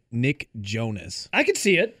a Nick Jonas. I could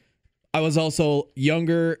see it. I was also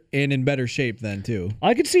younger and in better shape then, too.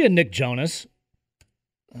 I could see a Nick Jonas.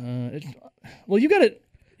 Well, you got it.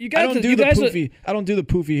 You guys, I don't do the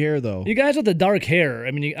poofy hair, though. You guys with the dark hair.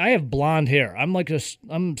 I mean, I have blonde hair.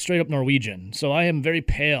 I'm straight up Norwegian, so I am very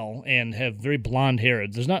pale and have very blonde hair.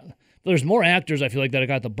 There's more actors I feel like that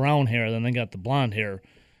got the brown hair than they got the blonde hair,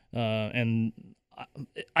 and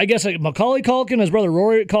I guess like Macaulay Culkin, his brother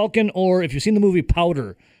Rory Culkin, or if you've seen the movie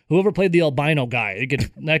Powder, whoever played the albino guy,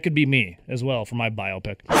 that could be me as well for my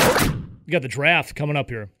biopic. You got the draft coming up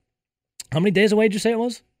here. How many days away did you say it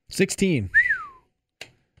was? 16.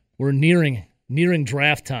 We're nearing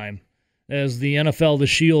draft time as the NFL, the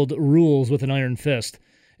Shield, rules with an iron fist.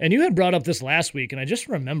 And you had brought up this last week, and I just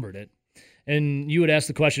remembered it. And you had asked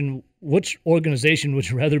the question, which organization would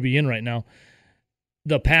you rather be in right now?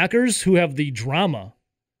 The Packers, who have the drama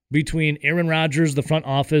between Aaron Rodgers, the front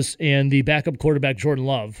office, and the backup quarterback Jordan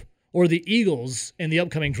Love, or the Eagles in the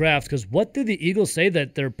upcoming draft? Because what did the Eagles say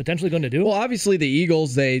that they're potentially going to do? Well, obviously the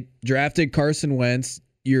Eagles, they drafted Carson Wentz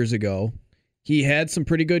years ago. He had some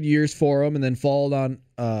pretty good years for him and then followed on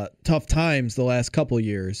tough times the last couple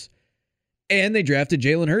years. And they drafted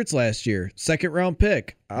Jalen Hurts last year, second-round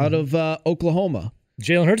pick out of Oklahoma.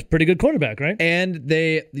 Jalen Hurts, pretty good quarterback, right? And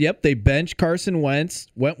they benched Carson Wentz,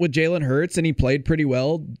 went with Jalen Hurts, and he played pretty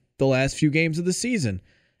well the last few games of the season.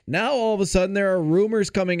 Now, all of a sudden, there are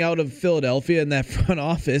rumors coming out of Philadelphia and that front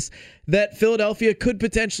office that Philadelphia could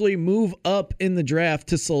potentially move up in the draft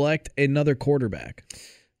to select another quarterback.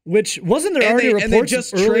 Which wasn't there already reports? And they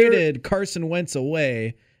just earlier? traded Carson Wentz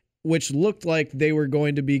away, which looked like they were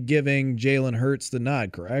going to be giving Jalen Hurts the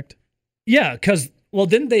nod, correct? Yeah, because, well,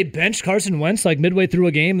 didn't they bench Carson Wentz like midway through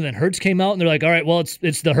a game, and then Hurts came out, and they're like, all right, well,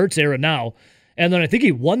 it's the Hurts era now. And then I think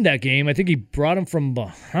he won that game. I think he brought him from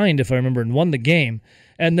behind, if I remember, and won the game.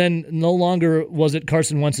 And then no longer was it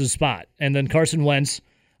Carson Wentz's spot. And then Carson Wentz,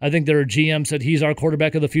 I think their GM said he's our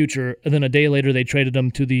quarterback of the future, and then a day later they traded him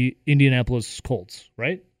to the Indianapolis Colts,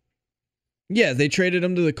 right? Yeah, they traded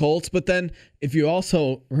him to the Colts, but then if you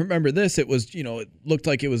also remember this, it was, it looked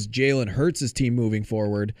like it was Jalen Hurts' team moving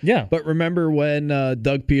forward. Yeah. But remember when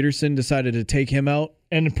Doug Peterson decided to take him out?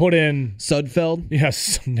 And put in Sudfeld?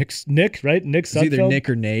 Yes, Nick, right? Nick Sudfeld. It's either Nick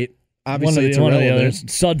or Nate. Obviously, it's one of the irrelevant. others.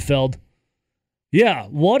 Sudfeld. Yeah,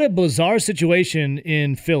 what a bizarre situation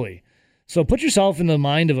in Philly. So put yourself in the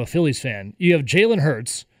mind of a Phillies fan. You have Jalen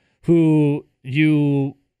Hurts, who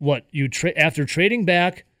after trading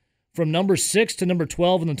back from number 6 to number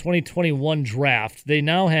 12 in the 2021 draft, they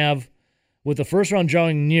now have, with the first round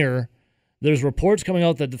drawing near, there's reports coming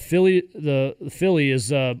out that the Philly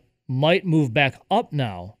is might move back up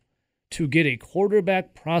now to get a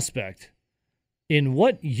quarterback prospect. In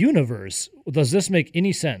what universe does this make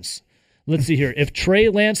any sense? Let's see here. If Trey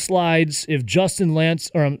Lance slides, if Justin Fields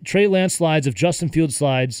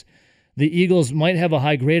slides, the Eagles might have a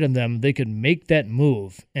high grade on them. They could make that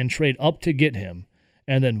move and trade up to get him.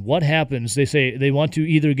 And then what happens? They say they want to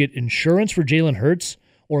either get insurance for Jalen Hurts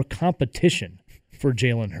or competition for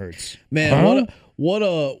Jalen Hurts. Man,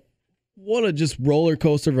 what a just roller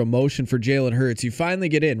coaster of emotion for Jalen Hurts. You finally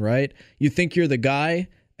get in, right? You think you're the guy,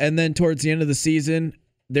 and then towards the end of the season,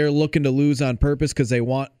 they're looking to lose on purpose because they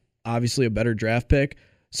want obviously a better draft pick.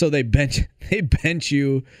 So they bench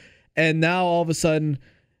you, and now all of a sudden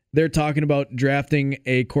they're talking about drafting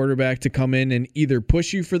a quarterback to come in and either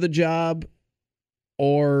push you for the job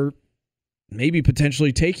or maybe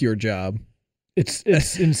potentially take your job. It's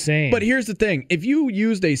insane. But here's the thing. If you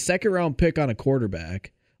used a second-round pick on a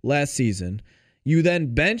quarterback last season, you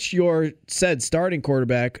then bench your said starting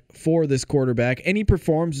quarterback for this quarterback, and he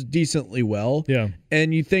performs decently well,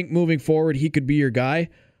 and you think moving forward he could be your guy,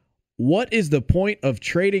 what is the point of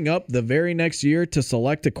trading up the very next year to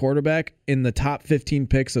select a quarterback in the top 15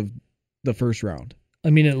 picks of the first round? I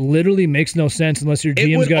mean, it literally makes no sense unless your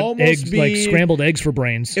GM's got eggs, like scrambled eggs for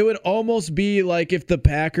brains. It would almost be like if the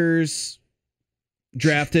Packers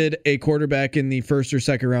drafted a quarterback in the first or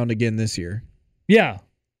second round again this year. Yeah.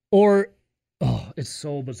 Or, it's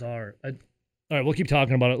so bizarre. All right, we'll keep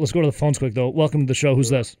talking about it. Let's go to the phones quick, though. Welcome to the show. Who's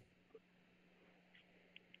this?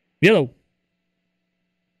 Hello.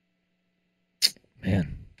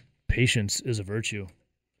 Man, patience is a virtue.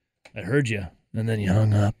 I heard you, and then you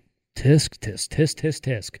hung up. Tisk, tisk, tisk, tisk,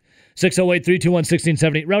 tisk.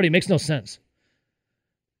 608-321-1670. Rowdy, makes no sense.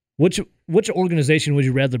 Which organization would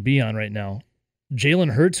you rather be on right now?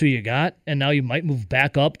 Jalen Hurts, who you got, and now you might move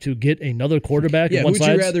back up to get another quarterback. Yeah, who would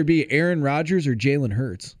you rather be, Aaron Rodgers or Jalen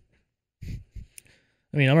Hurts?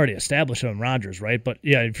 I mean, I'm already established on Rodgers, right? But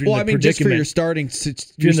yeah, if you're in the predicament, just for your starting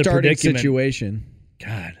situation.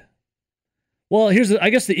 God. Well, I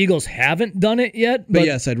guess the Eagles haven't done it yet. But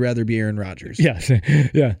yes, I'd rather be Aaron Rodgers. Yes,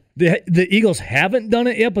 yeah. The Eagles haven't done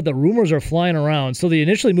it yet, but the rumors are flying around. So they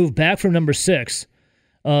initially moved back from number 6,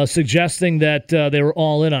 suggesting that they were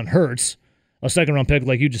all in on Hurts, a second-round pick,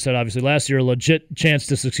 like you just said, obviously last year, a legit chance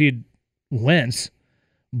to succeed Wentz.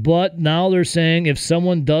 But now they're saying if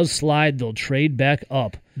someone does slide, they'll trade back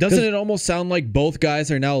up. Doesn't it almost sound like both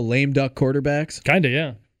guys are now lame duck quarterbacks? Kind of,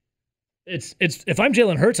 yeah. It's if I'm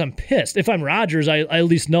Jalen Hurts, I'm pissed. If I'm Rodgers, I at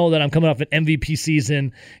least know that I'm coming off an MVP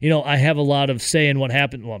season. I have a lot of say in what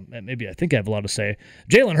happened. Well, maybe I think I have a lot of say.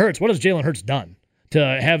 Jalen Hurts, what has Jalen Hurts done to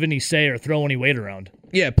have any say or throw any weight around?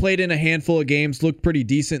 Yeah, played in a handful of games, looked pretty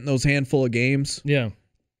decent in those handful of games. Yeah.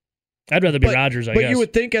 I'd rather be Rodgers, I guess. But you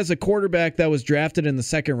would think as a quarterback that was drafted in the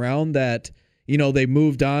second round that, they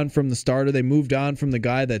moved on from the starter. They moved on from the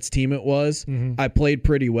guy that's team it was. Mm-hmm. I played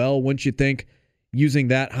pretty well. Wouldn't you think using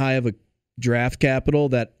that high of a draft capital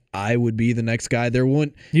that I would be the next guy? There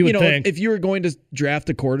wouldn't, think. If you were going to draft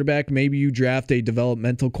a quarterback, maybe you draft a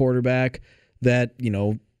developmental quarterback that,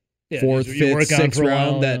 fourth, fifth, sixth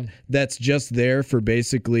round that's just there for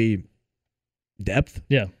basically depth.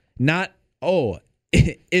 Yeah. Not,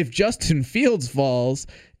 if Justin Fields falls,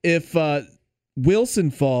 if Wilson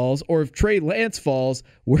falls, or if Trey Lance falls,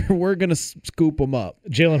 we're going to scoop them up.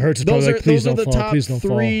 Jalen Hurts is probably like, please don't fall. Those are the top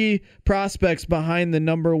 3 prospects behind the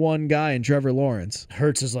number 1 guy in Trevor Lawrence.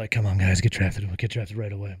 Hurts is like, come on, guys, get drafted. We'll get drafted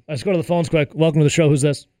right away. Let's go to the phones quick. Welcome to the show. Who's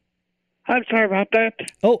this? I'm sorry about that.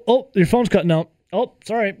 Oh, your phone's cutting out. Oh,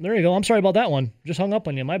 sorry. There you go. I'm sorry about that one. Just hung up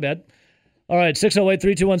on you. My bad. All right,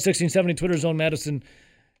 608-321-1670, Twitter Zone Madison.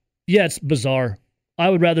 Yeah, it's bizarre. I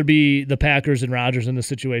would rather be the Packers than Rodgers in this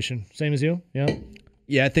situation. Same as you? Yeah?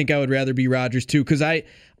 Yeah, I think I would rather be Rodgers too, because I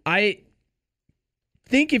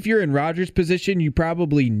think if you're in Rodgers' position, you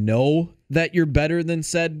probably know that you're better than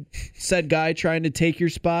said guy trying to take your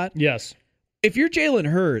spot. Yes. If you're Jalen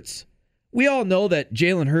Hurts, we all know that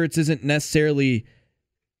Jalen Hurts isn't necessarily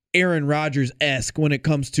Aaron Rodgers-esque when it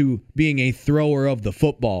comes to being a thrower of the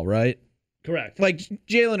football, right? Correct. Like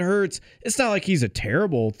Jalen Hurts, it's not like he's a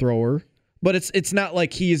terrible thrower, but it's not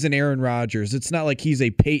like he is an Aaron Rodgers. It's not like he's a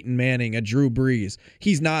Peyton Manning, a Drew Brees.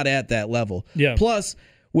 He's not at that level. Yeah. Plus,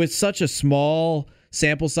 with such a small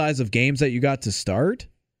sample size of games that you got to start,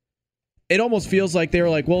 it almost feels like they were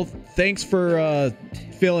like, well, thanks for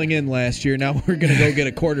filling in last year. Now we're going to go get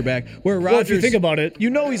a quarterback. Where Rodgers, Well, if you think about it, you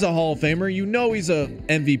know he's a Hall of Famer. You know he's a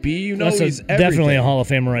MVP. You know that's he's definitely a everything. Hall of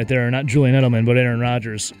Famer right there. Not Julian Edelman, but Aaron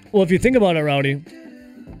Rodgers. Well, if you think about it, Rowdy,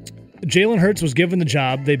 Jalen Hurts was given the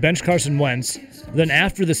job. They benched Carson Wentz. Then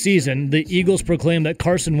after the season, the Eagles proclaimed that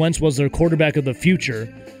Carson Wentz was their quarterback of the future,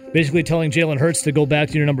 basically telling Jalen Hurts to go back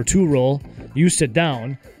to your number 2 role. You sit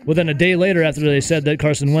down. Well, then a day later, after they said that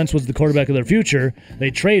Carson Wentz was the quarterback of their future, they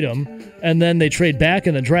trade him, and then they trade back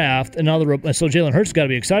in the draft. And now so Jalen Hurts got to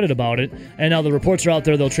be excited about it. And now the reports are out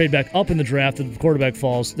there they'll trade back up in the draft if the quarterback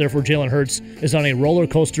falls. Therefore, Jalen Hurts is on a roller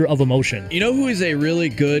coaster of emotion. You know who is a really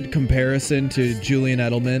good comparison to Julian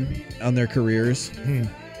Edelman on their careers?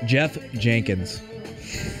 Jeff Jenkins.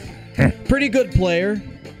 Pretty good player.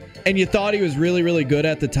 And you thought he was really, really good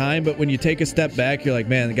at the time, but when you take a step back, you're like,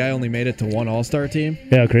 man, the guy only made it to one All-Star team.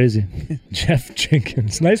 Yeah, crazy. Jeff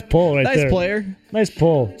Jenkins. Nice pull right there. Nice player. Nice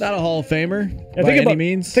pull. Not a Hall of Famer Yeah, by any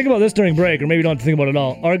means. Think about this during break, or maybe you don't have to think about it at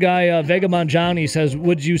all. Our guy, Vega Mangiani, says,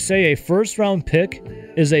 would you say a first-round pick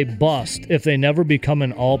is a bust if they never become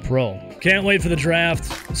an all-pro? Can't wait for the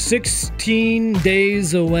draft. 16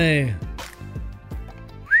 days away.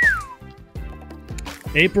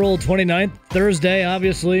 April 29th, Thursday,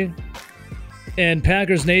 obviously. And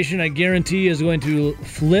Packers Nation, I guarantee, is going to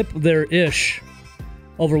flip their ish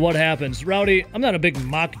over what happens. Rowdy, I'm not a big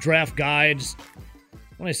mock draft guy. Just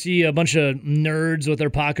when I see a bunch of nerds with their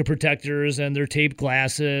pocket protectors and their tape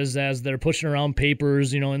glasses as they're pushing around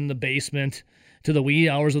papers, in the basement to the wee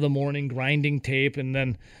hours of the morning, grinding tape, and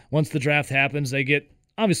then once the draft happens, they'll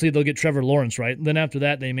get Trevor Lawrence, right? And then after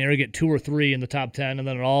that, they may get 2 or 3 in the top 10, and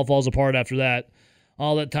then it all falls apart after that.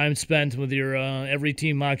 All that time spent with your every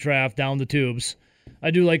team mock draft down the tubes. I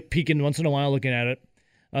do like peeking once in a while looking at it.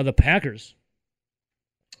 The Packers.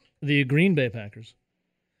 The Green Bay Packers.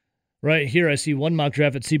 Right here, I see one mock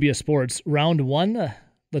draft at CBS Sports. Round 1,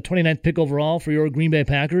 the 29th pick overall for your Green Bay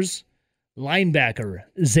Packers. Linebacker,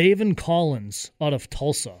 Zaven Collins out of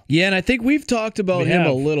Tulsa. Yeah, and I think we've talked about him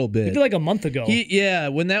a little bit. We did like a month ago.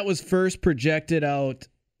 When that was first projected out,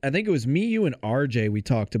 I think it was me, you, and RJ, we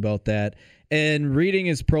talked about that. And reading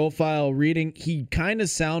his profile, he kind of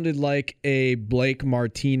sounded like a Blake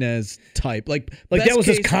Martinez type. Like that was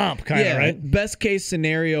his comp, kind of, right? Best case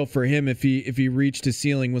scenario for him if he reached his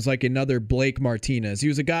ceiling was like another Blake Martinez. He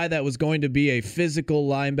was a guy that was going to be a physical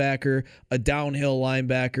linebacker, a downhill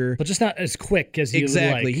linebacker. But just not as quick as he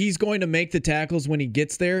Exactly. would like. He's going to make the tackles when he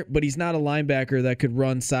gets there, but he's not a linebacker that could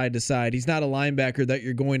run side to side. He's not a linebacker that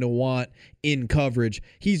you're going to want in coverage.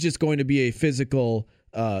 He's just going to be a physical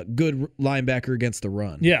good linebacker against the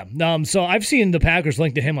run. Yeah. So I've seen the Packers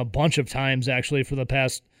linked to him a bunch of times, actually, for the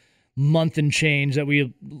past month and change that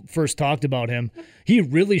we first talked about him. He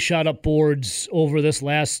really shot up boards over this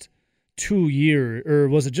last 2 years, or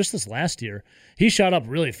was it just this last year? He shot up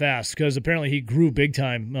really fast because apparently he grew big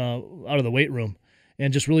time out of the weight room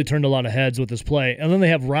and just really turned a lot of heads with his play. And then they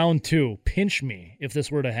have round 2. Pinch me if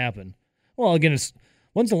this were to happen. Well, again,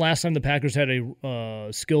 when's the last time the Packers had a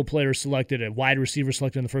skill player selected, a wide receiver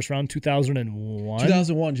selected in the first round? 2001?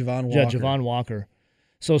 2001, Javon Walker. Yeah, Javon Walker.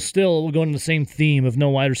 So still, we're going to the same theme of no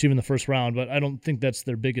wide receiver in the first round, but I don't think that's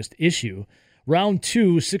their biggest issue. Round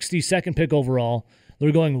 2, 62nd pick overall,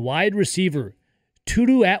 they're going wide receiver,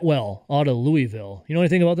 Tutu Atwell out of Louisville. You know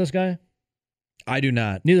anything about this guy? I do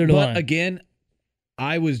not. Neither do I. But again,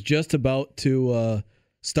 I was just about to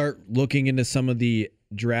start looking into some of the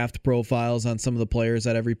draft profiles on some of the players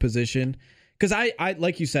at every position. Because I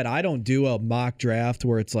like you said, I don't do a mock draft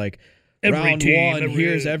where it's like round 1,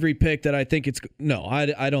 here's every pick that I think it's... No,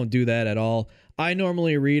 I don't do that at all. I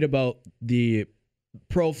normally read about the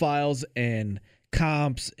profiles and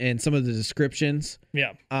comps and some of the descriptions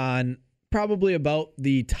on probably about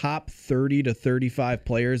the top 30 to 35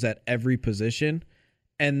 players at every position.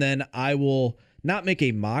 And then I will not make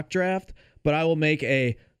a mock draft, but I will make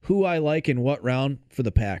a who I like in what round for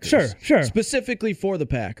the Packers. Sure. Specifically for the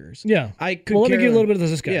Packers. Yeah. Let me give you a little bit of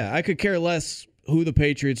this guy. Yeah, I could care less who the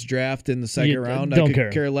Patriots draft in the second round. Don't I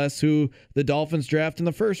could care less who the Dolphins draft in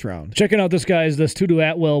the first round. Checking out this guy is this Tutu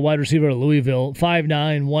Atwell, wide receiver at Louisville,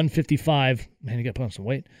 5'9", 155. Man, he got put on some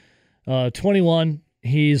weight. 21.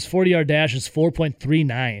 He's 40-yard dash is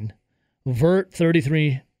 4.39. Vert,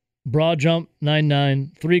 33. Broad jump,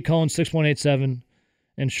 9.9. 3 cone, 6.87.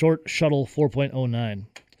 And short shuttle, 4.09.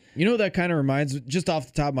 You know what that kind of reminds me, just off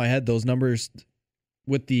the top of my head, those numbers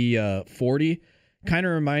with the 40 kind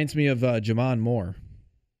of reminds me of Jamon Moore.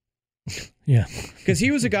 Yeah. Because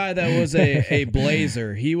he was a guy that was a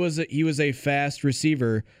blazer. He was a fast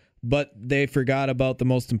receiver, but they forgot about the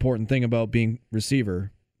most important thing about being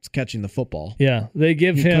receiver. It's catching the football. Yeah, they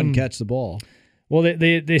give He him couldn't catch the ball. Well,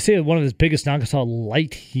 they say one of his biggest knocks is how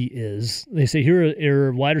light he is. They say here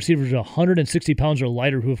are wide receivers 160 pounds or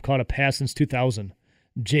lighter who have caught a pass since 2000.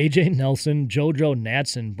 J.J. Nelson, JoJo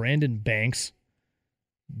Natson, Brandon Banks,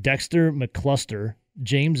 Dexter McCluster,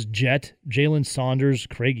 James Jett, Jalen Saunders,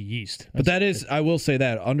 Craig Yeast. But that is, I will say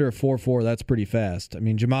that, under a 4.4, that's pretty fast. I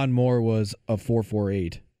mean, Jamon Moore was a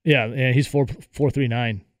 4.48. Yeah, he's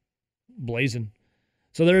 4.39, blazing.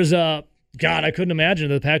 So there's God, I couldn't imagine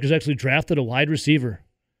that the Packers actually drafted a wide receiver.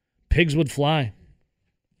 Pigs would fly.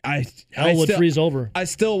 Hell would freeze over. I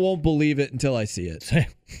still won't believe it until I see it. Same.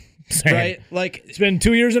 Right? Like, it's been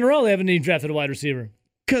 2 years in a row they haven't even drafted a wide receiver.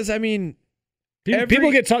 Because, I mean,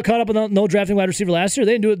 people get caught up in no drafting wide receiver last year.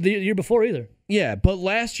 They didn't do it the year before either. Yeah, but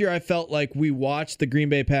last year I felt like we watched the Green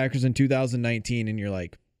Bay Packers in 2019, and you're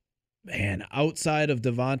like, man, outside of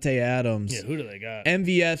Devontae Adams, yeah, who do they got?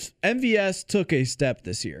 MVS took a step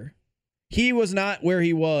this year. He was not where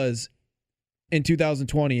he was in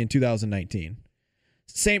 2020 and 2019.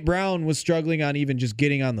 St. Brown was struggling on even just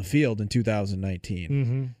getting on the field in 2019.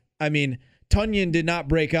 Mm-hmm. I mean, Tunyon did not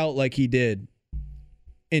break out like he did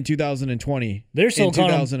in 2020. They're still in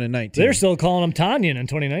 2019. They're still calling him Tanyan in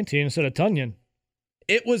 2019 instead of Tunyon.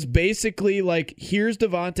 It was basically like, here's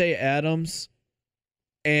Devontae Adams,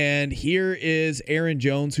 and here is Aaron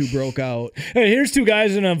Jones, who broke out. Hey, here's two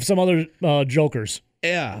guys and some other jokers.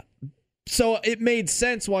 Yeah. So it made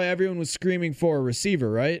sense why everyone was screaming for a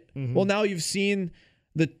receiver, right? Mm-hmm. Well, now you've seen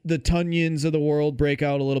the Tunyons of the world break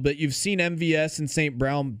out a little bit. You've seen MVS and St.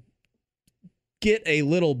 Brown get a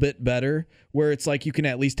little bit better, where it's like you can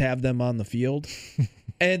at least have them on the field.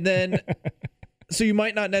 And then, so you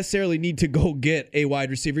might not necessarily need to go get a wide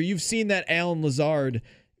receiver. You've seen that Allen Lazard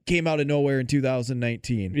came out of nowhere in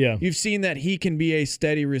 2019. Yeah. You've seen that he can be a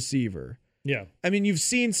steady receiver. Yeah. I mean, you've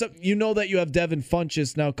seen some, you know that you have Devin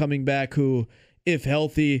Funchess now coming back, who, if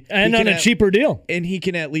healthy, and on a cheaper deal, and he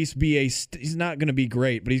can at least be he's not going to be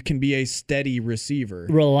great, but he can be a steady receiver.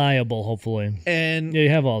 Reliable, hopefully. And yeah, you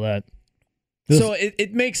have all that. So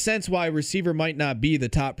it makes sense why receiver might not be the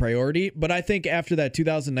top priority, but I think after that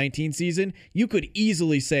 2019 season, you could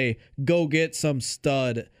easily say, go get some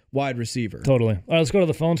stud wide receiver. Totally. All right, let's go to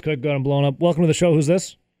the phones quick. Got them blown up. Welcome to the show. Who's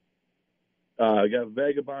this? I got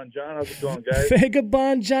Vagabond John. How's it going, guys?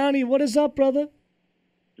 Vagabond Johnny. What is up, brother?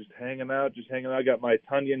 Just hanging out. I got my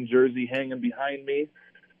Tunyon jersey hanging behind me.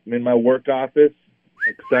 I'm in my work office.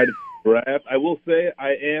 Excited for draft. I will say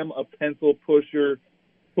I am a pencil pusher,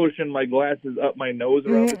 pushing my glasses up my nose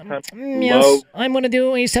around the time. Yes, I'm going to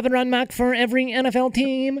do a 7-round mock for every NFL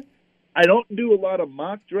team. I don't do a lot of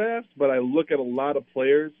mock drafts, but I look at a lot of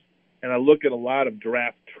players, and I look at a lot of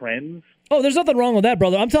draft trends. Oh, there's nothing wrong with that,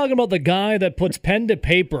 brother. I'm talking about the guy that puts pen to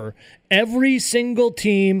paper every single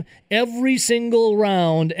team, every single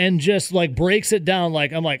round, and just like breaks it down.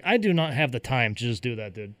 I'm like, I do not have the time to just do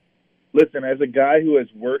that, dude. Listen, as a guy who has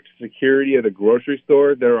worked security at a grocery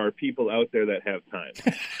store, there are people out there that have time.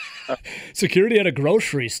 Security at a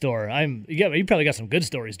grocery store. You probably got some good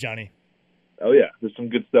stories, Johnny. Oh, yeah. There's some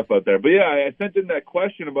good stuff out there. But, yeah, I sent in that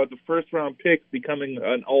question about the first-round picks becoming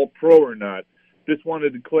an all-pro or not. Just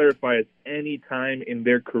wanted to clarify it's any time in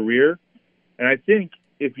their career. And I think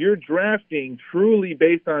if you're drafting truly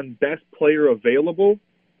based on best player available,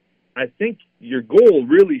 I think your goal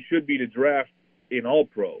really should be to draft an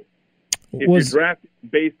all-pro. If you're drafting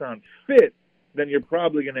based on fit, then you're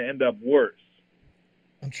probably going to end up worse.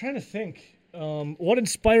 I'm trying to think. What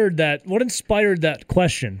inspired that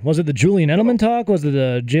question? Was it the Julian Edelman talk? Was it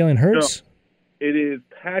the Jalen Hurts? No. It is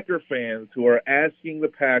Packer fans who are asking the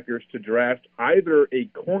Packers to draft either a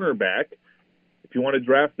cornerback, if you want to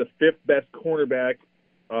draft the fifth best cornerback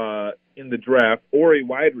in the draft, or a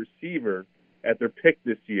wide receiver at their pick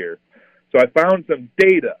this year. So I found some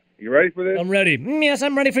data. You ready for this? I'm ready. Yes,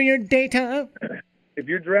 I'm ready for your data. If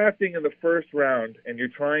you're drafting in the first round and you're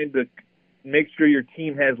trying to make sure your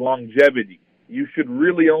team has longevity, you should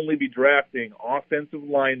really only be drafting offensive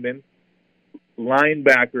linemen,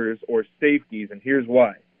 linebackers, or safeties, and here's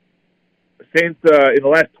why. Since in the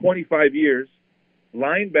last 25 years,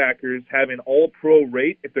 linebackers have an all-pro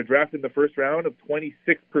rate if they're drafted in the first round of 26%.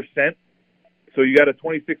 So you got a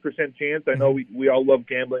 26% chance. I know we all love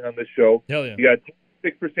gambling on this show. Hell yeah. You got a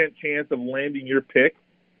 6% chance of landing your pick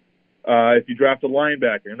if you draft a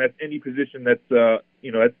linebacker, and that's any position that's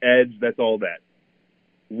that's edge, that's all that.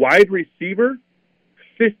 Wide receiver,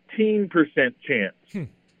 15% chance.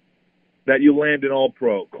 that you land an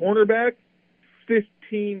All-Pro. Cornerback,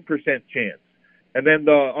 15% chance. And then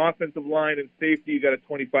the offensive line and safety, you got a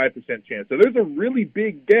 25% chance. So there's a really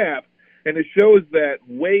big gap, and it shows that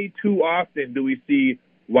way too often do we see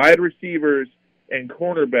wide receivers and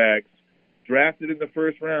cornerbacks drafted in the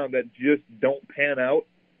first round that just don't pan out.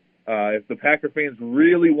 If the Packer fans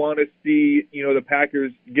really want to see, the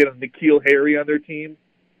Packers get a N'Keal Harry on their team,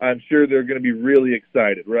 I'm sure they're going to be really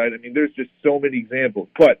excited, right? I mean, there's just so many examples.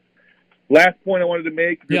 But last point I wanted to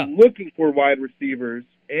make, if you're looking for wide receivers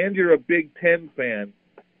and you're a Big Ten fan,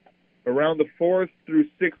 around the 4th through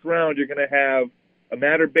 6th round, you're going to have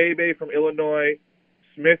Amader Bebe from Illinois,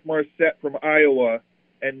 Smith Marset from Iowa,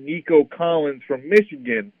 and Nico Collins from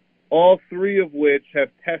Michigan, all three of which have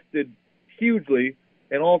tested hugely,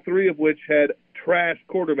 and all three of which had trash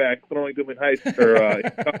quarterbacks throwing them in high school. In college.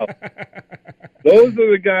 Those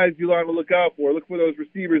are the guys you want to look out for. Look for those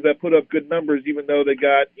receivers that put up good numbers, even though they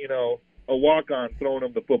got, a walk-on throwing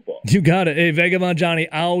them the football. You got it. Hey, Vagabond Johnny,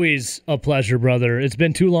 always a pleasure, brother. It's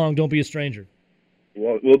been too long. Don't be a stranger.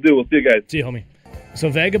 Well, we'll do. We'll see you guys. See you, homie. So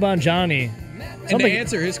Vagabond Johnny. And to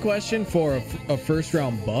answer his question for a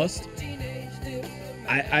first-round bust,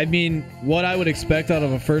 I mean, what I would expect out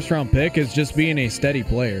of a first-round pick is just being a steady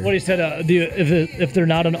player. What he said, if they're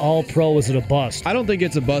not an all-pro, is it a bust? I don't think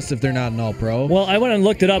it's a bust if they're not an all-pro. Well, I went and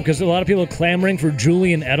looked it up because a lot of people are clamoring for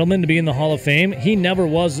Julian Edelman to be in the Hall of Fame. He never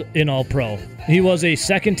was an all-pro. He was a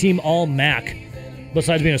second-team all-MAC,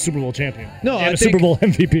 besides being a Super Bowl champion. No, and Super Bowl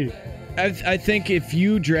MVP. I think if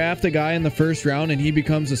you draft a guy in the first round and he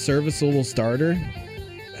becomes a serviceable starter,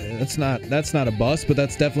 that's not a bust, but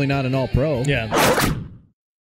that's definitely not an all-pro. Yeah.